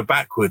only go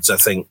backwards, I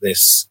think,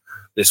 this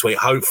week,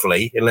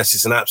 hopefully, unless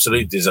it's an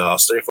absolute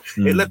disaster.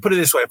 Let's put it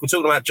this way. If we're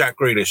talking about Jack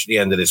Grealish at the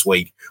end of this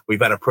week,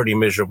 we've had a pretty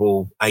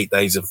miserable 8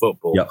 days of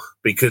football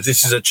because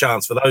this is a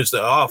chance for those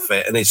that are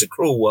fit, and it's a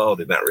cruel world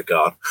in that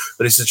regard,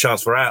 but it's a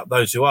chance for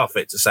those who are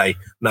fit to say,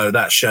 no,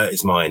 that shirt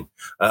is mine.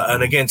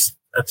 And against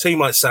a team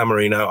like San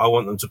Marino, I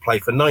want them to play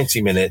for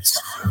 90 minutes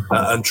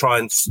and try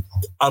and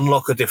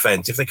unlock a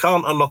defence. If they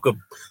can't unlock a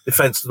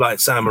defence like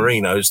San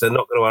Marino's, they're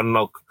not going to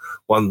unlock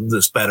one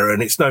that's better.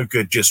 And it's no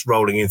good just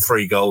rolling in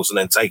 3 goals and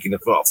then taking the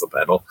foot off the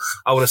pedal.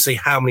 I want to see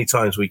how many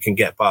times we can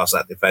get past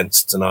that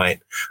defence tonight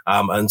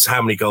and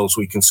how many goals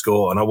we can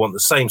score. And I want the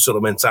same sort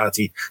of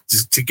mentality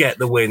to get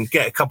the win,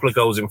 get a couple of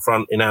goals in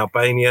front in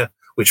Albania,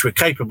 which we're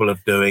capable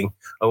of doing.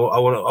 I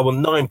want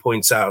 9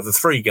 points out of the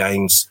 3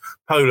 games.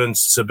 Poland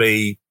to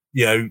be,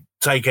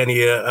 take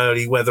any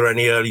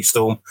early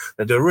storm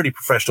and do a really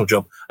professional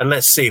job. And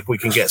let's see if we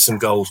can get some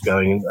goals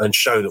going and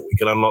show that we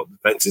can unlock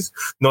defences,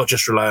 not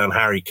just rely on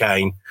Harry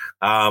Kane.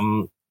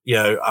 Let's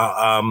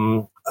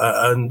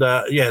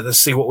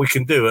see what we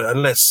can do.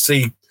 And let's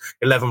see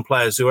 11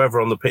 players, whoever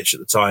on the pitch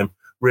at the time,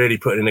 really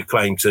put in a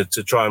claim to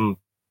try and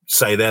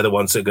say they're the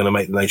ones that are going to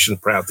make the nation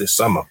proud this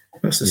summer.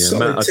 That's a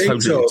solid team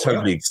talk.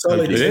 Totally. So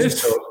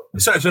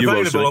it's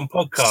available on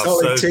podcasts.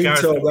 Solid team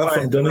talk, that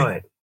one,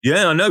 doesn't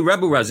Yeah, I know.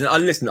 Rebel Raz. I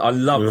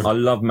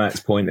love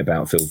Matt's point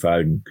about Phil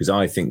Foden, because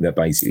I think that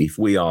basically if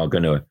we are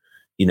going to,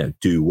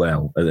 do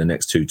well at the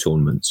next 2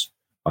 tournaments,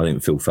 I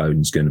think Phil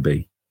Foden's going to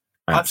be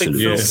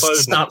absolutely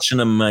such an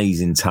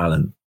amazing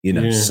talent.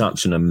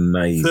 Such an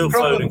amazing Phil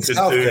Foden could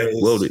do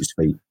world at his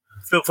feet.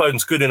 Phil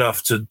Foden's good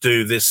enough to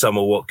do this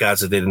summer what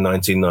Gazza did in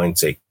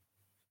 1990.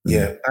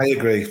 Yeah, I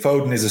agree.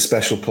 Foden is a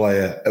special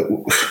player.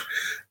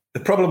 The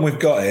problem we've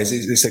got is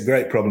it's a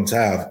great problem to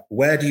have.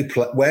 Where do you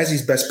play? Where's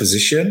his best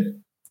position?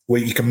 Where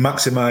you can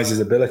maximise his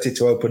ability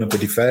to open up a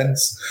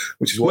defence,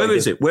 which is what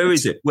Where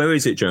is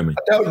it, Jeremy?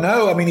 I don't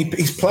know. I mean,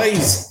 he's played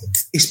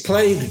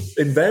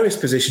in various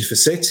positions for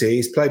City.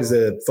 He's played as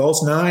a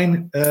false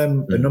 9,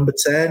 a number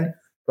 10,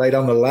 played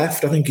on the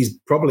left. I think he's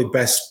probably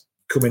best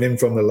coming in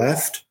from the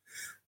left.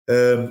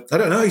 I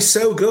don't know. He's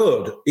so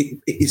good.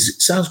 It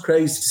sounds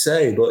crazy to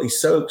say, but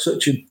he's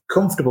such a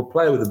comfortable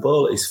player with the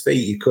ball at his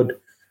feet.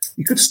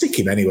 You could stick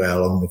him anywhere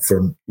along the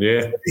front.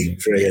 Yeah,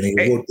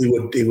 and he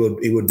would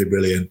be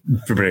brilliant.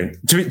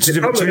 Brilliant. The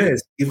problem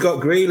is, you've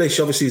got Grealish.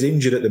 Obviously, he's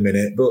injured at the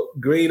minute, but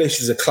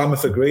Grealish is a clamour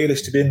for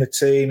Grealish to be in the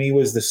team. He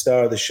was the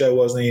star of the show,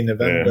 wasn't he, in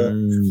November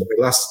when we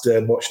last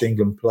watched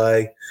England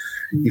play?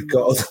 You've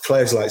got other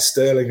players like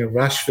Sterling and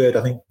Rashford.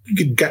 I think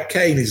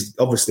Kane is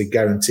obviously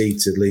guaranteed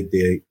to lead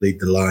the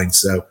line.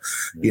 So,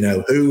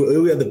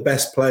 who are the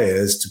best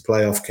players to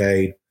play off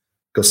Kane?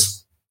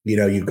 Because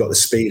you've got the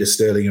speed of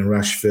Sterling and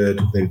Rashford.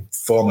 They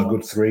form a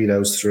good 3,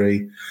 those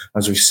 3,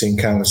 as we've seen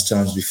countless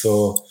times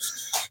before.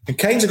 And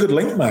Kane's a good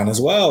link man as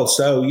well.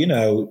 So,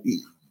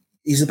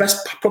 he's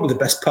probably the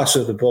best passer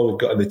of the ball we've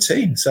got in the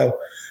team. So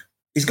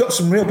he's got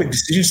some real big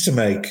decisions to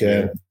make.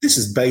 This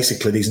is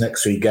basically, these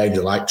next 3 games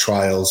are like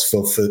trials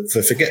for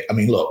forget. I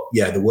mean, look,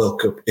 the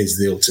World Cup is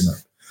the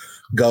ultimate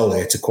goal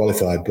here to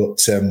qualify, but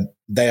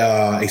they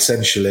are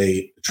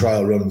essentially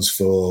trial runs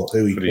for for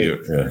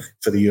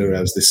the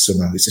Euros this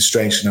summer. It's a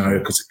strange scenario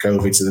because of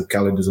COVID, so the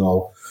calendar's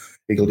all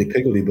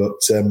higgledy-piggledy, but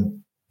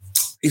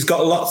he's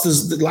got lots.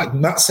 Like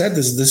Matt said,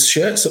 there's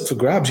shirts up for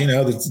grabs.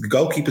 The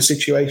goalkeeper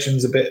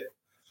situation's a bit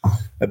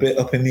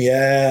up in the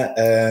air.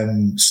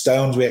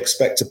 Stones we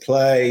expect to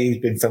play. He's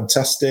been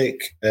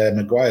fantastic.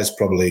 Maguire's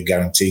probably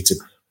guaranteed to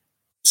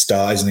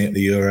start, isn't he, at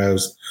the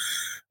Euros?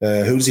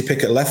 Who does he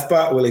pick at left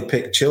back? Will he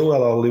pick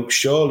Chilwell or Luke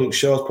Shaw? Luke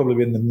Shaw's probably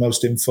been the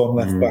most informed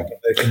left back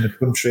in the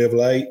country of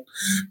late.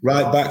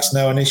 Right back's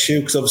now an issue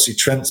because obviously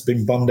Trent's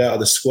been bombed out of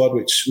the squad,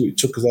 which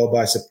took us all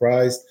by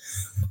surprise.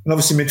 And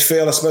obviously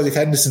midfield, I suppose if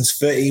Henderson's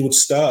fit, he would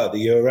start at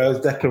the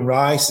Euros. Declan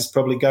Rice is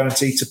probably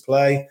guaranteed to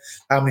play.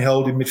 How many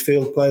holding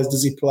midfield players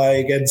does he play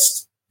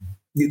against?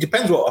 It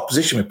depends what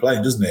opposition we're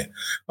playing, doesn't it?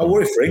 My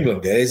worry for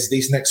England is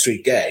these next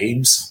 3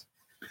 games,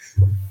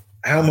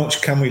 how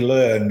much can we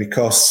learn?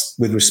 Because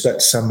with respect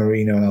to San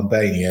Marino and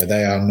Albania,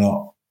 they are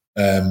not,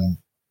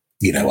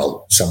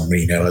 San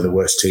Marino are the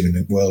worst team in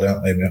the world,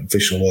 aren't they?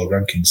 Official world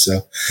rankings.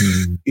 So,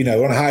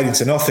 we're on a hiding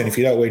to nothing. If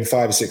you don't win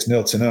 5 or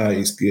 6-0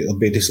 tonight, it'll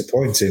be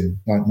disappointing.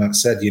 Like Matt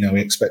said,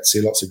 we expect to see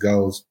lots of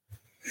goals.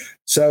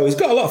 So he's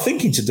got a lot of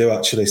thinking to do,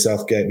 actually,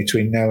 Southgate,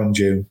 between now and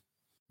June.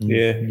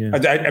 Yeah.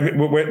 I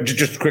mean,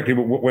 just quickly,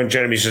 when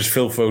Jeremy says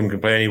Phil Foden can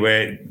play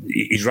anywhere,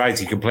 he's right.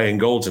 He could play in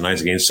goal tonight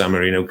against San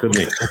Marino,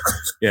 couldn't he?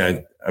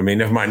 I mean,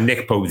 never mind.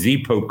 Nick Pope,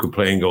 the Pope, could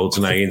play in goal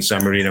tonight against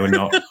San Marino and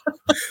not.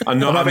 I'm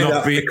not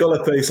being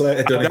colour piece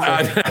later.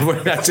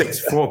 That's it.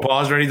 4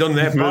 bars already done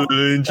there. Smooth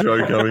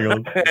intro going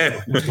on.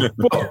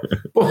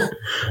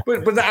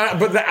 but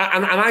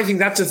I think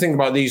that's the thing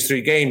about these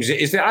 3 games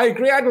is that I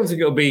agree. I don't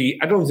think it'll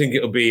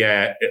be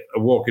a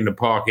walk in the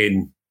park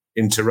in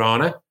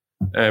Tirana.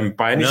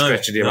 by any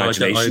stretch of the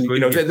imagination.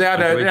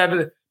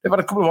 They've had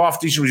a couple of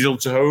half-decent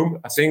results at home,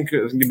 I think.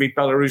 They beat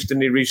Belarus, didn't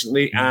they,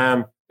 recently?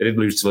 They did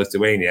lose to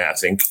Lithuania, I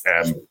think.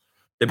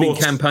 They've been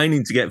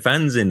campaigning to get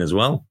fans in as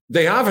well.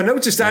 They have. I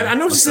noticed that. I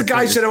noticed the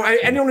guy said,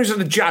 anyone who's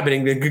on a jab in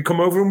England could come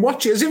over and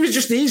watch it. As if it was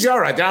just easy. All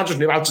right, I'll just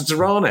nip out to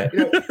Tirana.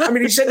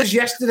 He said this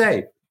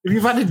yesterday. If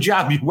you've had a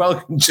jab, you're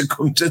welcome to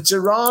come to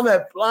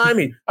Tirana.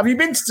 Blimey. Have you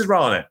been to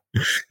Tirana?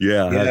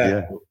 Yeah.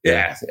 I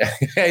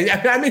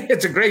mean,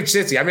 it's a great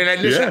city. I mean,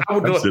 listen,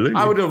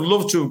 I would have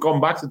loved to have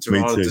gone back to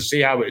Tirana to see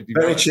how it.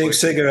 Very cheap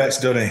cigarettes,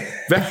 Dunny.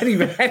 Very,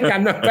 very.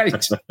 I'm not very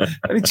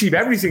cheap.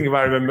 Everything, if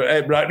I remember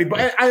rightly.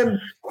 But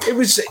it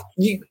was.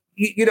 I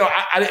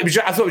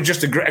thought it was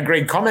just a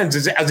great comment,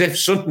 as if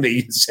suddenly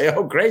you'd say,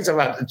 "Oh, great, I've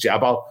had a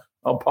jab.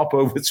 I'll pop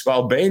over to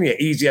Albania,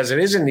 easy as it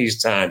is in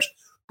these times."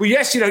 But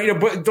yes,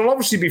 but there'll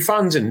obviously be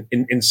fans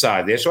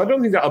inside there, so I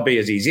don't think that'll be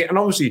as easy. And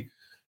obviously,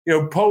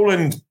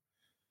 Poland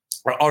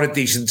are a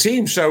decent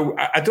team, so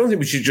I don't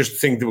think we should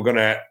just think that we're going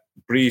to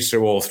breeze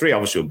through all three.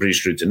 Obviously, we'll breeze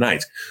through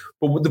tonight.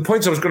 But the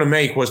point I was going to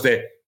make was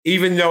that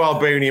even though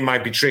Albania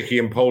might be tricky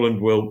and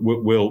Poland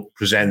will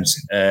present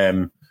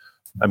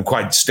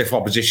quite stiff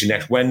opposition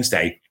next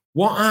Wednesday,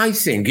 what I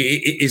think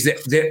is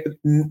that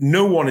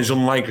no one is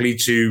unlikely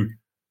to,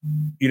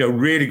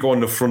 really go on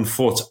the front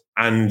foot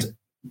and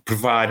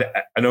provide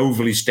an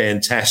overly stern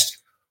test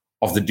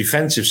of the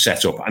defensive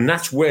setup. And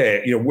that's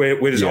where, where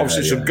there's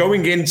obviously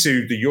going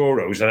into the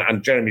Euros,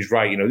 and Jeremy's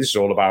right, this is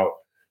all about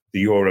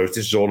the Euros.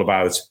 This is all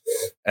about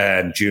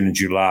June and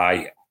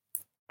July.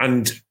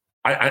 And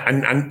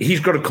he's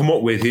got to come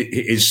up with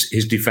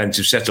his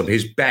defensive setup,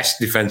 his best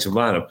defensive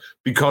lineup,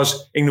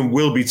 because England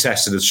will be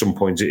tested at some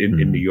point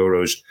in the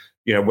Euros,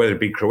 whether it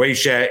be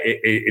Croatia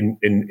in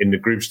the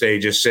group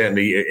stages,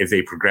 certainly if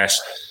they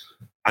progress.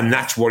 And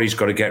that's what he's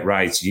got to get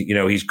right.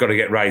 He's got to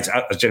get right.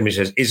 As Jeremy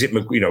says, is it,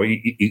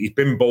 he's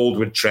been bold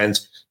with Trent.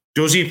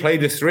 Does he play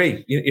the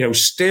three?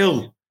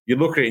 Still, you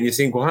look at it and you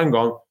think, well, hang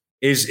on,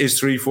 is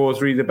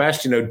 3-4-3 the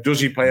best?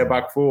 Does he play a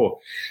back four?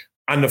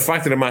 And the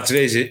fact of the matter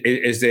is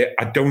that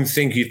I don't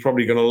think he's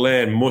probably going to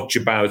learn much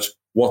about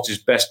what's his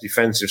best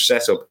defensive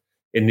setup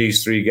in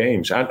these three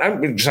games. And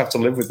we just have to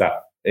live with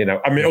that.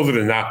 Other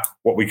than that,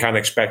 what we can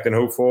expect and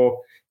hope for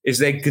is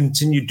they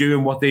continue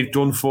doing what they've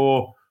done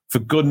for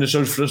goodness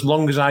sake, for as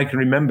long as I can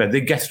remember. They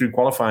get through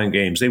qualifying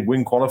games. They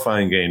win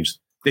qualifying games.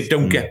 They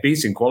don't get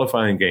beat in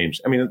qualifying games.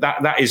 I mean,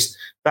 that is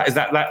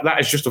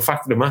just a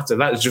fact of the matter.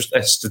 That is just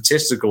a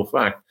statistical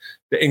fact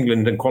that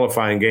England and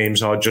qualifying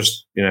games are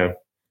just, The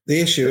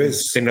issue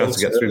is, they know to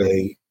get through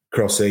them.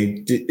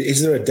 Crossy,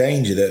 is there a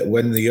danger that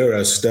when the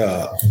Euros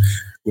start,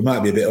 we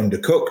might be a bit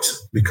undercooked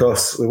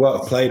because we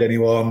won't have played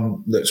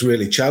anyone that's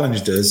really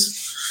challenged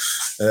us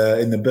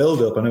in the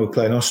build-up? I know we're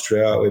playing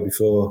Austria, aren't we,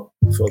 before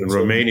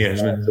Romania,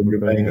 isn't it?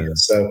 Romania.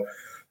 So,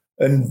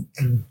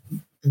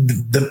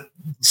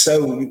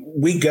 so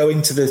we go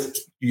into the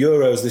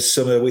Euros this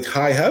summer with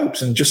high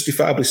hopes, and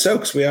justifiably so,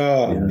 because we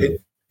are,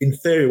 in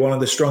theory, one of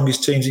the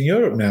strongest teams in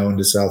Europe now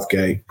under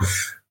Southgate.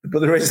 But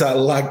there is that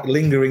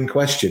lingering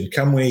question: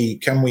 Can we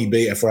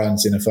beat a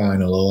France in a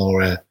final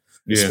or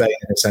Spain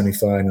in a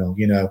semi-final?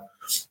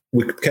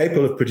 We're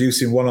capable of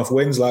producing one-off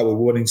wins like we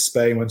won in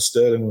Spain when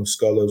Sterling will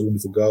score those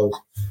wonderful goals.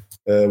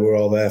 We're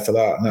all there for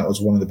that, and that was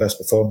one of the best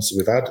performances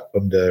we've had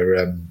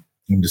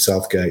under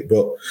Southgate.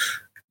 But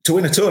to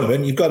win a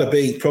tournament, you've got to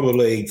beat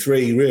probably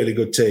three really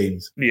good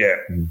teams. Yeah,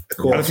 and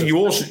I think you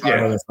also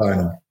final.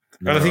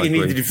 And I think you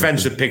need the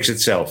defence that picks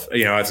itself.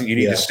 I think you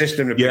need a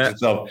system that picks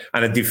itself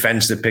and a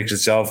defence that picks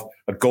itself,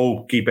 a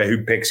goalkeeper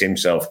who picks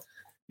himself.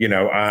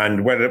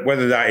 And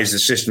whether that is the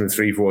system of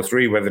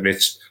 3-4-3, whether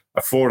it's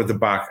a four at the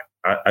back,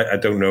 I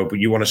don't know. But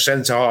you want a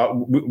centre half.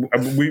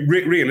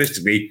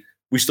 Realistically,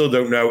 we still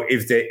don't know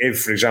if,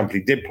 for example,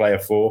 he did play a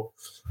four,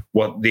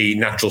 what the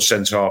natural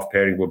centre half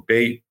pairing would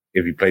be.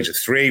 If he plays a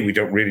three, we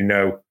don't really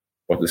know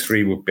what the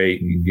three would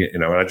be.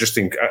 And I just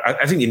think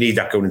you need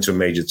that going into a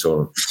major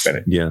tournament,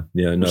 Bennett.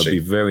 It'd be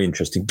very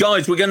interesting.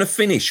 Guys, we're going to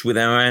finish with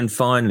our and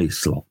finally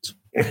slot.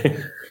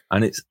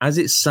 And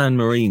it's San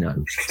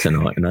Marino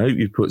tonight, and I hope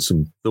you put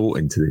some thought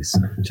into this,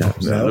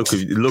 chaps. No.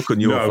 Look on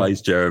your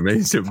face, Jeremy.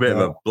 It's a bit of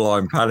a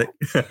blind panic.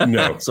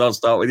 No. So I'll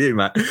start with you,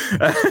 Matt.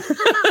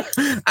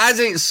 As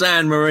it's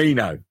San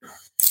Marino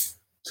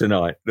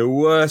tonight, the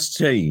worst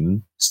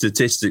team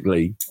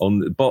statistically on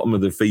the bottom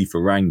of the FIFA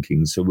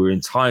rankings. So we're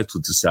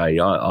entitled to say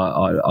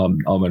I'm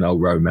an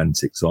old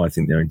romantic, so I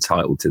think they're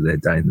entitled to their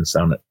day in the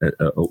sun at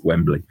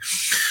Wembley.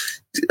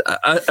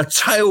 A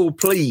tale,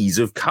 please,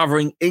 of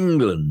covering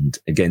England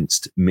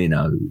against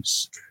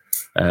minnows.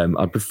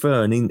 I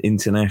prefer an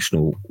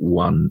international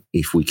one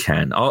if we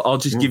can. I'll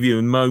just give you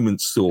a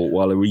moment's thought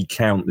while I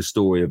recount the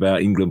story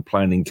about England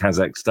playing in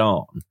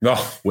Kazakhstan,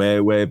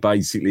 where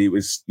basically it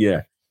was,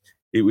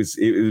 it was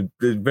a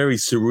very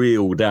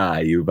surreal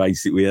day.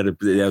 We had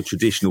our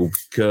traditional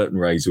curtain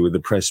raiser with the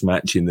press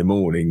match in the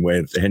morning,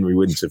 where Henry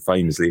Winter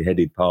famously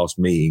headed past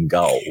me in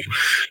goal,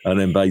 and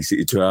then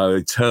basically, to our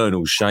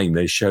eternal shame,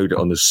 they showed it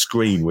on the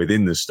screen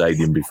within the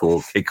stadium before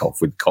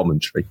kickoff with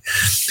commentary,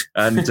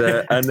 and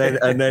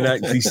then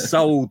actually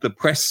sold the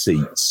press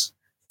seats.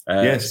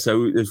 Yes.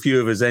 So a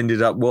few of us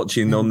ended up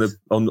watching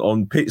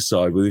on pitch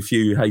side with a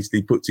few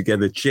hastily put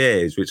together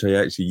chairs, which I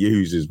actually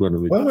used as one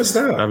of the When was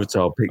that?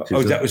 avatar pictures.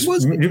 Oh, that was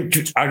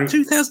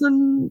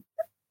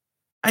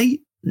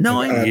 2008,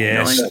 9?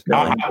 Yes.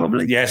 9,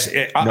 probably. Yes.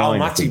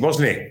 Almaty,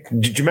 wasn't it?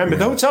 Did you remember?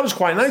 The hotel was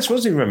quite nice,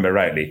 wasn't it? Remember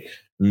rightly?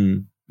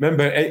 Mm.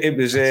 Remember, it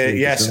was,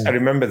 yes, I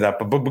remember that.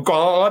 But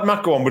I'll let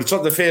Matt go on. But it's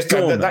not the first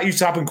time. That used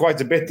to happen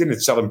quite a bit, didn't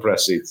it, selling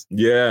press seats?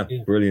 Yeah,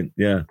 brilliant.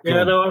 Yeah.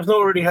 No, I've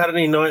not really had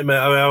any nightmare.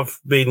 I mean, I've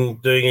been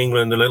doing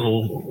England a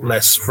little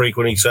less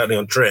frequently, certainly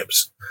on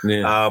trips.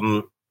 Yeah.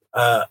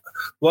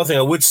 One thing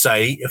I would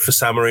say for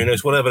San Marino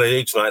is whatever they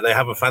do tonight, they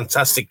have a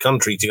fantastic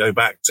country to go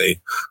back to.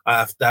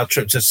 Our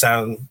trip to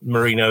San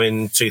Marino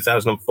in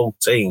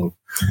 2014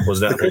 was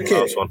that the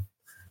last one.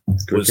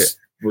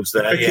 Was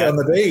there cricket on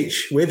the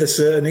beach with a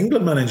certain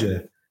England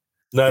manager?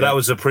 No, that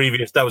was a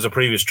previous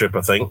trip, I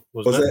think.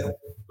 Was it?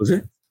 Was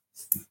it?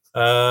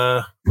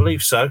 I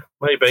believe so.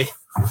 Maybe.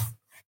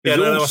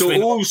 There's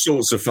all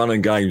sorts of fun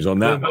and games on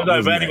that. But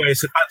anyway,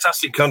 it's a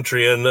fantastic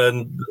country and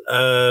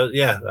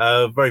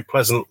a very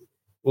pleasant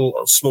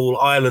small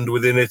island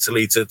within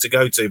Italy to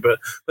go to. But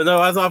no,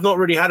 I've not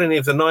really had any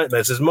of the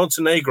nightmares. There's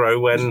Montenegro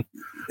when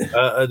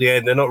at the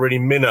end they're not really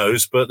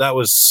minnows, but that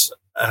was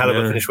a hell of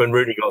a finish when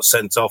Rooney got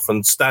sent off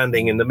and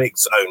standing in the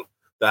mix zone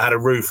that had a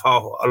roof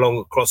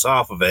across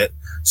half of it,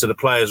 so the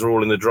players were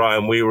all in the dry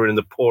and we were in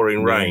the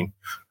pouring rain.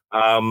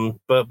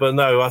 But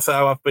no, I think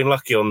I've been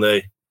lucky on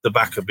the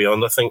back of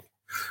Beyond. I think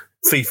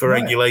FIFA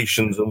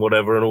regulations and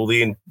whatever, and all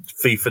the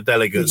FIFA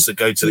delegates that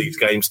go to these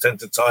games tend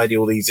to tidy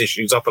all these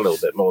issues up a little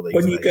bit more.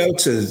 When you go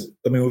to,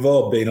 I mean, we've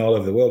all been all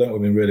over the world, haven't we?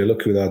 We've been really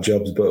lucky with our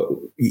jobs, but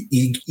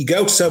you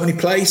go to so many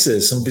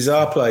places, some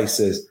bizarre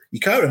places. You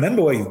can't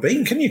remember where you've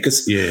been, can you?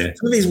 Because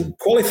some of these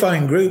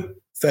qualifying group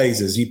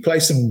phases, you play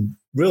some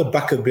real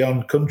back of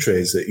beyond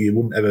countries that you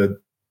wouldn't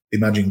ever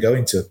imagine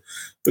going to.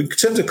 But in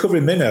terms of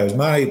covering minnows,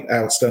 my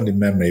outstanding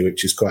memory,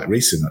 which is quite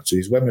recent actually,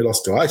 is when we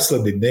lost to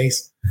Iceland in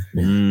Nice.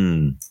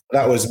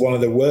 That was one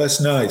of the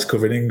worst nights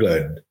covering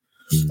England.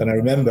 And I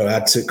remember I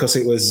had to, because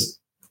it was,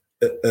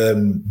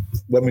 when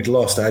we'd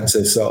lost, I had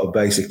to sort of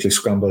basically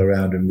scramble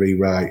around and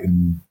rewrite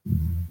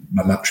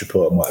my match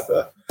report and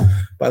whatever.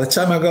 By the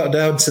time I got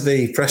down to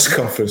the press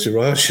conference with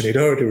Roy Hodgson, he'd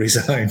already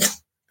resigned.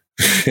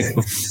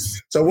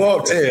 So I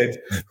walked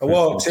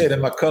in,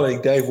 and my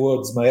colleague Dave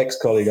Woods, my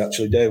ex-colleague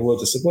actually, Dave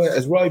Woods, I said, "Well,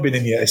 has Roy been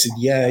in yet?" I said,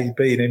 "Yeah, he's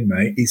been in,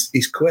 mate.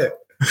 He's quit."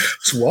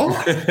 So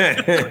what?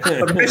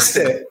 I missed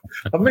it.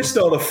 I missed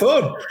all the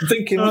fun. I'm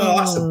thinking, well,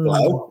 that's a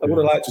blow. I would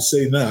have liked to have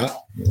seen that.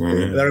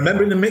 And I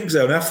remember in the mix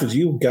zone afterwards,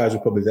 you guys were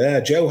probably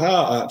there. Joe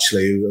Hart,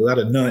 actually, who had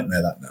a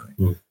nightmare that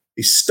night.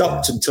 He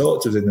stopped and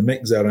talked to us in the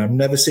mix zone. I've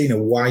never seen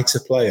a whiter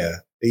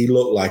player. He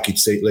looked like he'd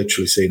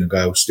literally seen a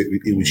ghost.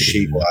 He was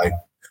sheet white.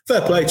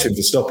 Fair play to him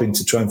for stopping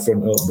to try and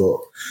front up, but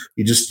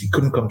he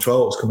couldn't control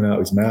what was coming out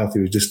of his mouth.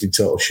 He was just in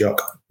total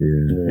shock.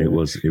 Yeah, it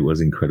was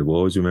incredible. I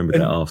always remember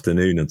that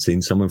afternoon. I'd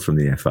seen someone from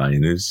the FA,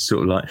 and it was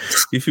sort of like,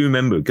 if you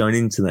remember going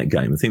into that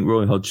game, I think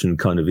Roy Hodgson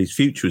his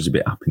future was a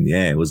bit up in the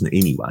air, wasn't it?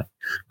 Anyway,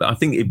 but I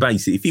think it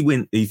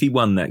basically, if he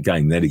won that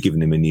game, they'd have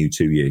given him a new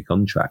 2-year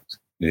contract.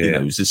 Yeah. You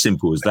know, it was as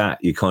simple as that.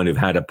 You kind of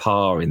had a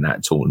par in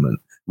that tournament,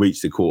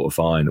 reached the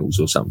quarterfinals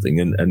or something,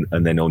 and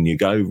then on you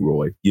go,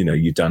 Roy. You know,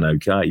 you've done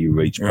okay, you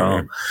reach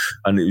par.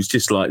 And it was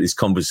just like this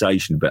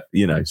conversation about,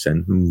 you know,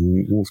 saying,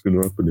 what's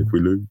going to happen if we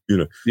lose? You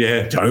know,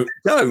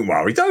 don't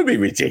worry, don't be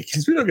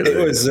ridiculous. We're not going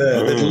to. It was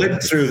they'd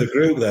lived through the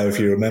group though, if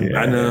you remember. Yeah,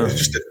 I know. It was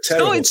just a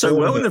started so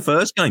well in the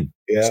first game.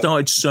 Yeah.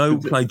 Played so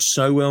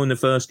well in the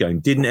first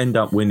game. Didn't end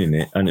up winning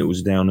it, and it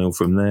was downhill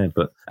from there.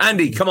 But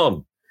Andy, come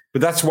on. But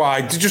that's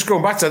why, just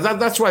going back to that,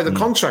 that's why the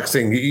contract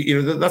thing,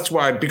 you know, that's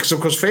why, because of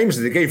course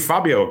famously they gave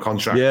Fabio a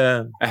contract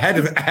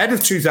ahead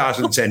of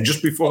 2010,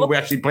 just before we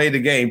actually played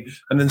the game,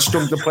 and then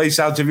stunk the place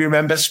out, if you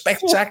remember,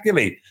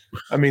 spectacularly.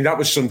 I mean, that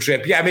was some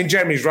trip. Yeah, I mean,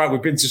 Jeremy's right. We've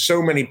been to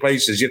so many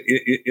places,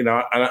 you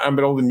know, and I'm a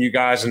bit older than you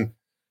guys, and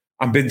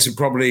I've been to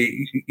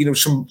probably, you know,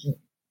 some,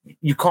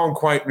 you can't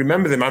quite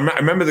remember them. I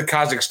remember the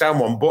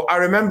Kazakhstan one, but I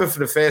remember for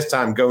the first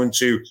time going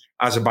to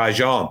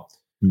Azerbaijan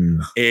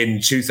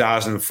in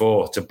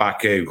 2004 to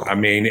Baku. I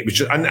mean, it was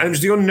just, and it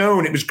was the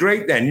unknown. It was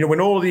great then, you know, when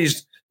all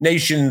these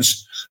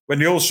nations, when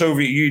the old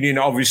Soviet Union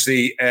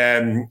obviously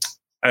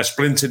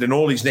splintered, and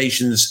all these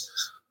nations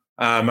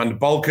and the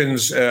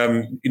Balkans,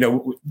 you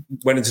know,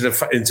 went into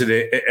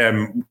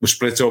the were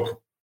split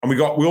up, and we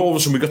all of a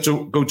sudden we got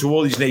to go to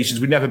all these nations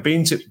we'd never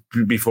been to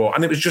before,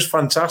 and it was just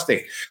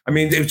fantastic. I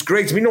mean, it was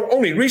great. I mean, not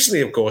only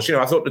recently, of course, you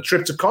know, I thought the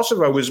trip to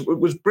Kosovo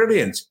was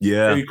brilliant.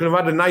 Yeah, you could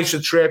have had a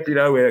nicer trip, you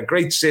know, a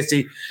great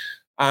city,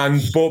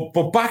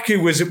 but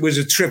Baku was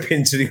a trip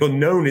into the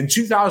unknown in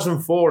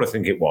 2004, I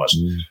think it was.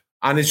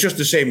 And it's just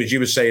the same as you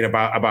were saying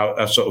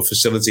about sort of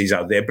facilities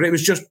out there. But it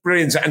was just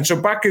brilliant. And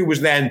so Baku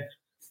was then,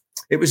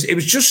 it was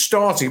just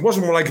starting. It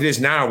wasn't more like it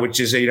is now, which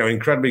is,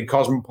 incredibly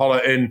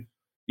cosmopolitan,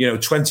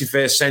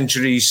 21st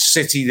century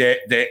city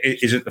that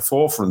is at the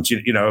forefront,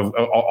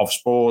 of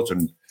sport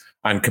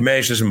and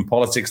commercialism and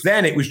politics.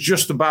 Then it was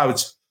just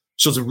about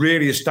sort of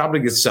really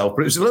establishing itself.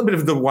 But it was a little bit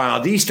of the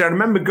Wild East. I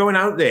remember going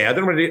out there. I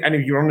don't know if any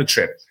of you were on the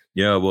trip.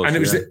 Yeah, I was. And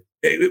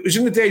it was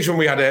in the days when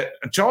we had a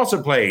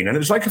charter plane, and it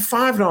was like a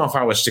 5.5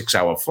 hour, 6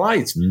 hour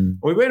flight.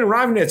 We weren't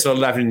arriving there till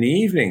 11 in the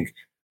evening.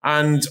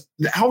 And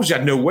obviously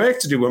had no work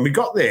to do when we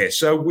got there.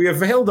 So we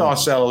availed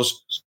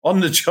ourselves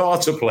on the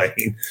charter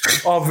plane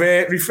of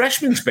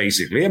refreshments,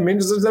 basically. I mean,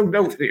 there's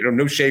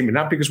no shame in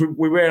that, because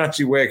we weren't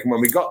actually working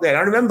when we got there. And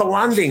I remember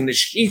landing, the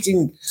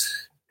sheeting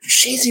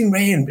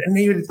rain, and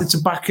it's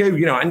a Baku,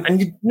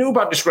 and you know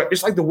about this.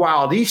 It's like the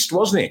Wild East,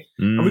 wasn't it?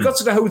 And we got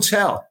to the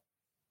hotel.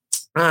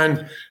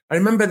 And I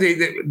remember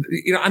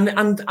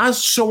and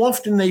as so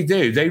often they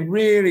do, they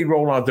really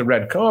roll out the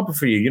red carpet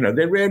for you.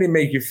 They really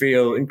make you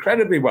feel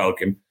incredibly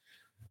welcome.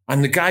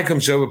 And the guy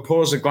comes over,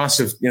 pours a glass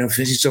of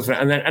fizzy stuff,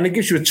 and he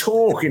gives you a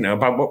talk,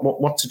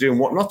 about what to do and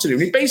what not to do.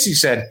 And he basically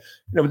said,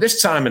 at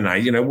this time of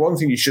night, one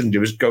thing you shouldn't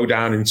do is go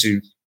down into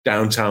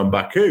downtown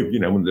Baku,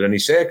 under any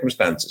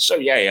circumstances. So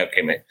yeah,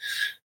 okay, mate.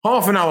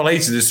 Half an hour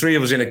later, there's three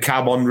of us in a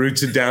cab en route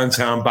to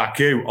downtown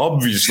Baku,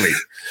 obviously.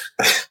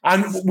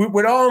 And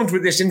we're armed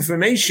with this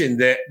information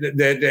that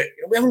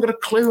we haven't got a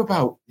clue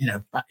about,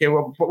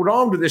 Baku, but we're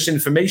armed with this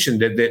information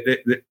that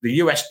the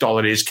US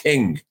dollar is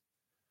king,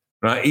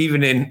 right?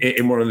 Even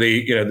in one of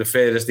the, the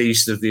furthest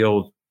east of the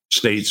old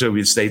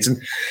Soviet states.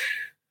 And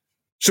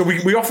so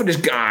we offered this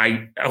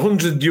guy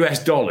 $100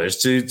 US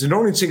to not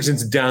only take us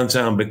into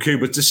downtown Baku,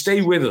 but to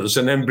stay with us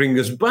and then bring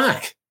us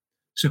back.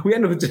 So we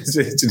end up to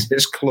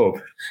this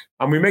club,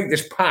 and we make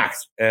this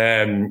pact.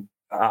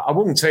 I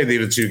wouldn't tell you the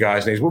other two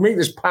guys' names. We'll make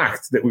this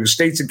pact that we'll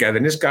stay together,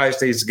 and this guy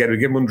stays together. We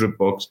give him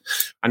 $100,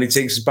 and he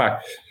takes us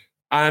back.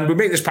 And we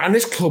make this pact. And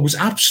this club was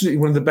absolutely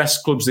one of the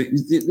best clubs that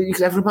you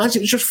could ever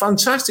imagine. It was just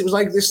fantastic. It was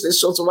like this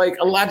sort of like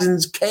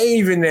Aladdin's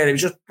cave in there. It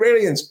was just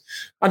brilliant.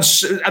 And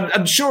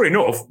sure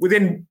enough,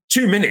 within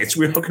 2 minutes,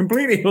 we were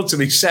completely,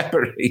 utterly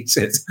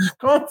separated.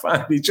 Can't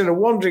find each other,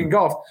 wandering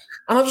off.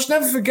 And I'll just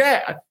never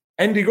forget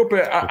ending up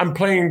and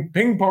playing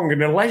ping pong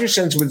in a leisure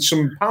centre with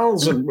some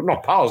pals,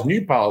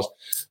 new pals,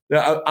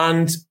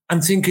 and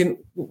thinking,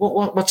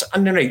 what's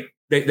underneath?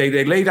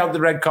 They laid out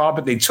the red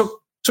carpet. They took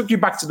you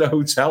back to the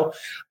hotel,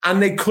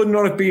 and they could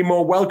not have been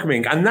more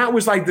welcoming. And that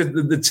was like the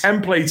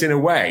template in a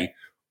way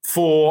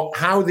for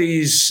how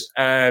these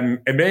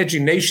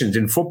emerging nations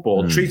in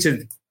football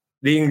treated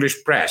the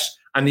English press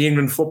and the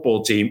England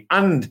football team,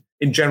 and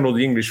in general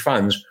the English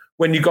fans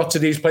when you got to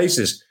these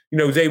places.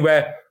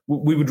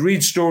 We would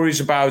read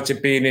stories about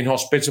it being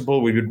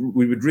inhospitable. We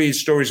would read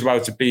stories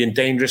about it being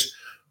dangerous.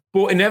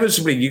 But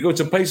inevitably, you go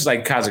to places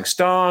like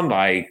Kazakhstan,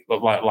 like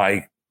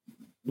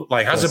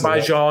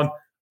Azerbaijan,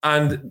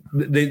 and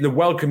the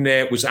welcome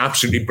there was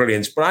absolutely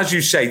brilliant. But as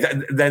you say,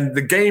 then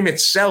the game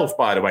itself,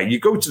 by the way, you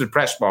go to the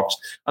press box,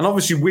 and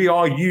obviously we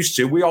are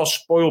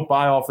spoiled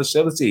by our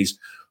facilities.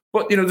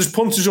 But, there's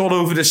punters all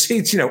over the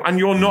seats, and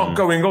you're not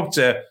going up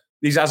to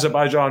these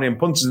Azerbaijani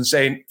punters and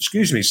saying,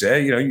 "Excuse me, sir,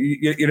 you're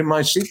in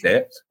my seat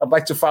there. I'd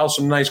like to file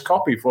some nice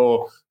copy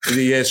for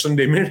the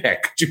Sunday Mirror.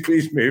 Could you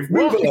please move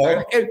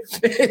along?"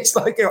 It's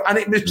like, and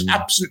it was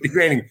absolutely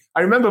raining.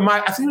 I remember I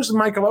think it was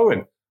Michael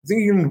Owen. I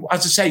think,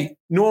 as I say,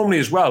 normally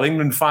as well,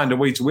 England find a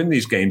way to win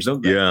these games,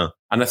 don't they? Yeah.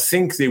 And I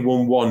think they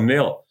won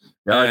 1-0.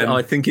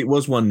 I think it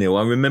was 1-0.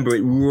 I remember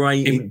it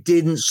rained. It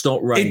didn't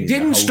stop raining. It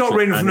didn't stop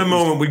raining from the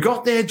moment we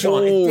got there,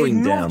 John. It did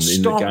not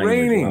stop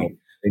raining.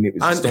 And it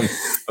was I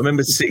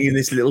remember sitting in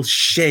this little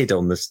shed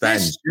on the stand.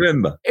 Yes. Do you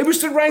remember? It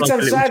was the right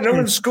hand side. No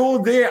one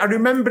scored there. I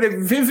remember it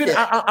vivid.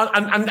 Yeah.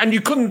 And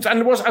you couldn't. And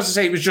it was, as I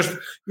say, it was just,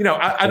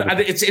 and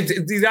it's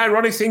the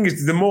ironic thing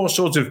is the more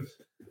sort of,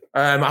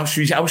 how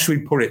should we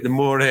put it? The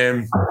more,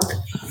 I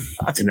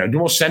don't know, the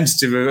more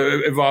sensitive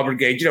of our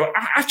brigade.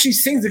 I actually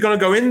think they're going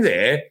to go in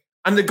there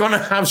and they're going to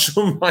have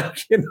some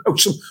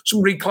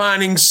some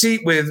reclining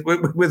seat with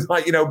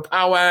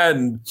power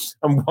and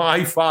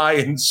Wi-Fi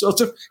and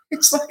sort of.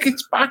 It's like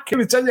it's back. They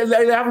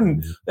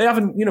haven't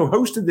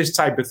hosted this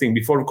type of thing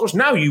before. Of course,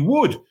 now you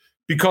would,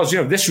 because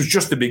this was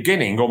just the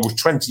beginning, almost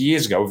 20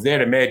 years ago, of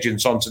their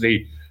emergence onto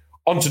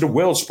the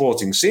world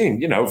sporting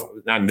scene.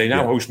 And they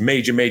now host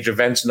major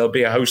events, and there'll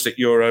be a host at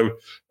Euro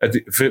for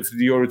the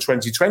Euro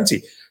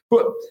 2020.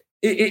 But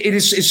it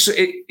is.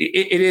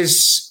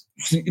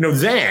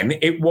 Then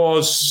it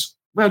was,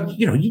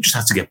 you just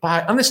had to get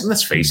by. And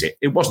let's face it,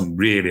 it wasn't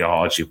really a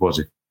hardship, was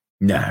it?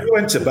 No. You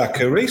went to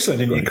Baku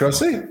recently, didn't you,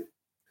 Crossy?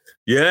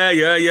 Yeah.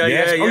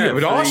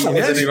 With Arsenal,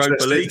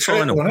 Europa League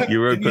final.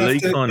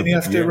 Didn't you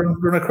have to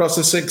run across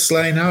a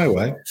 6-lane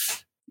highway?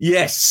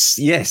 Yes,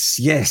 I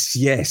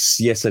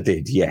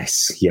did.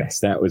 Yes,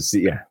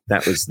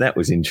 that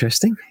was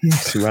interesting.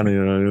 Yes,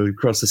 running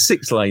across a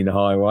 6-lane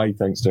highway,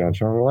 thanks to our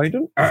travel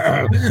agent,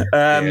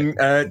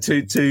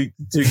 to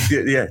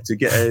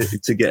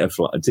get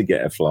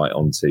a flight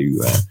onto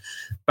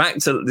back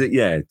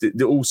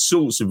to all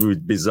sorts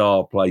of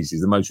bizarre places.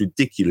 The most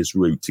ridiculous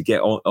route to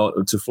get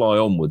on to fly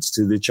onwards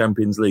to the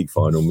Champions League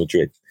final,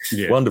 Madrid.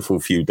 Yeah. Wonderful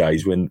few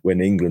days when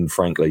England,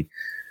 frankly.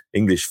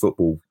 English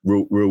football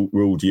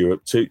ruled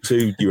Europe.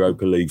 Two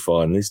Europa League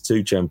finalists,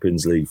 2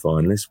 Champions League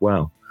finalists.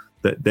 Wow,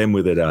 them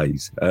were the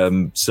days.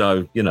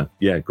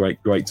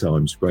 Great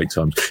times.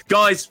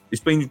 Guys,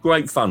 it's been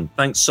great fun.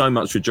 Thanks so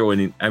much for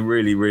joining. I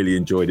really, really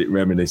enjoyed it,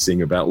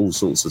 reminiscing about all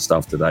sorts of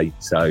stuff today.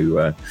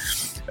 So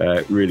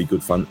really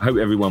good fun. Hope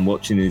everyone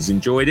watching has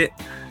enjoyed it.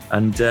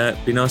 And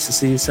be nice to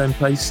see you same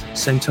place,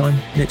 same time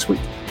next week.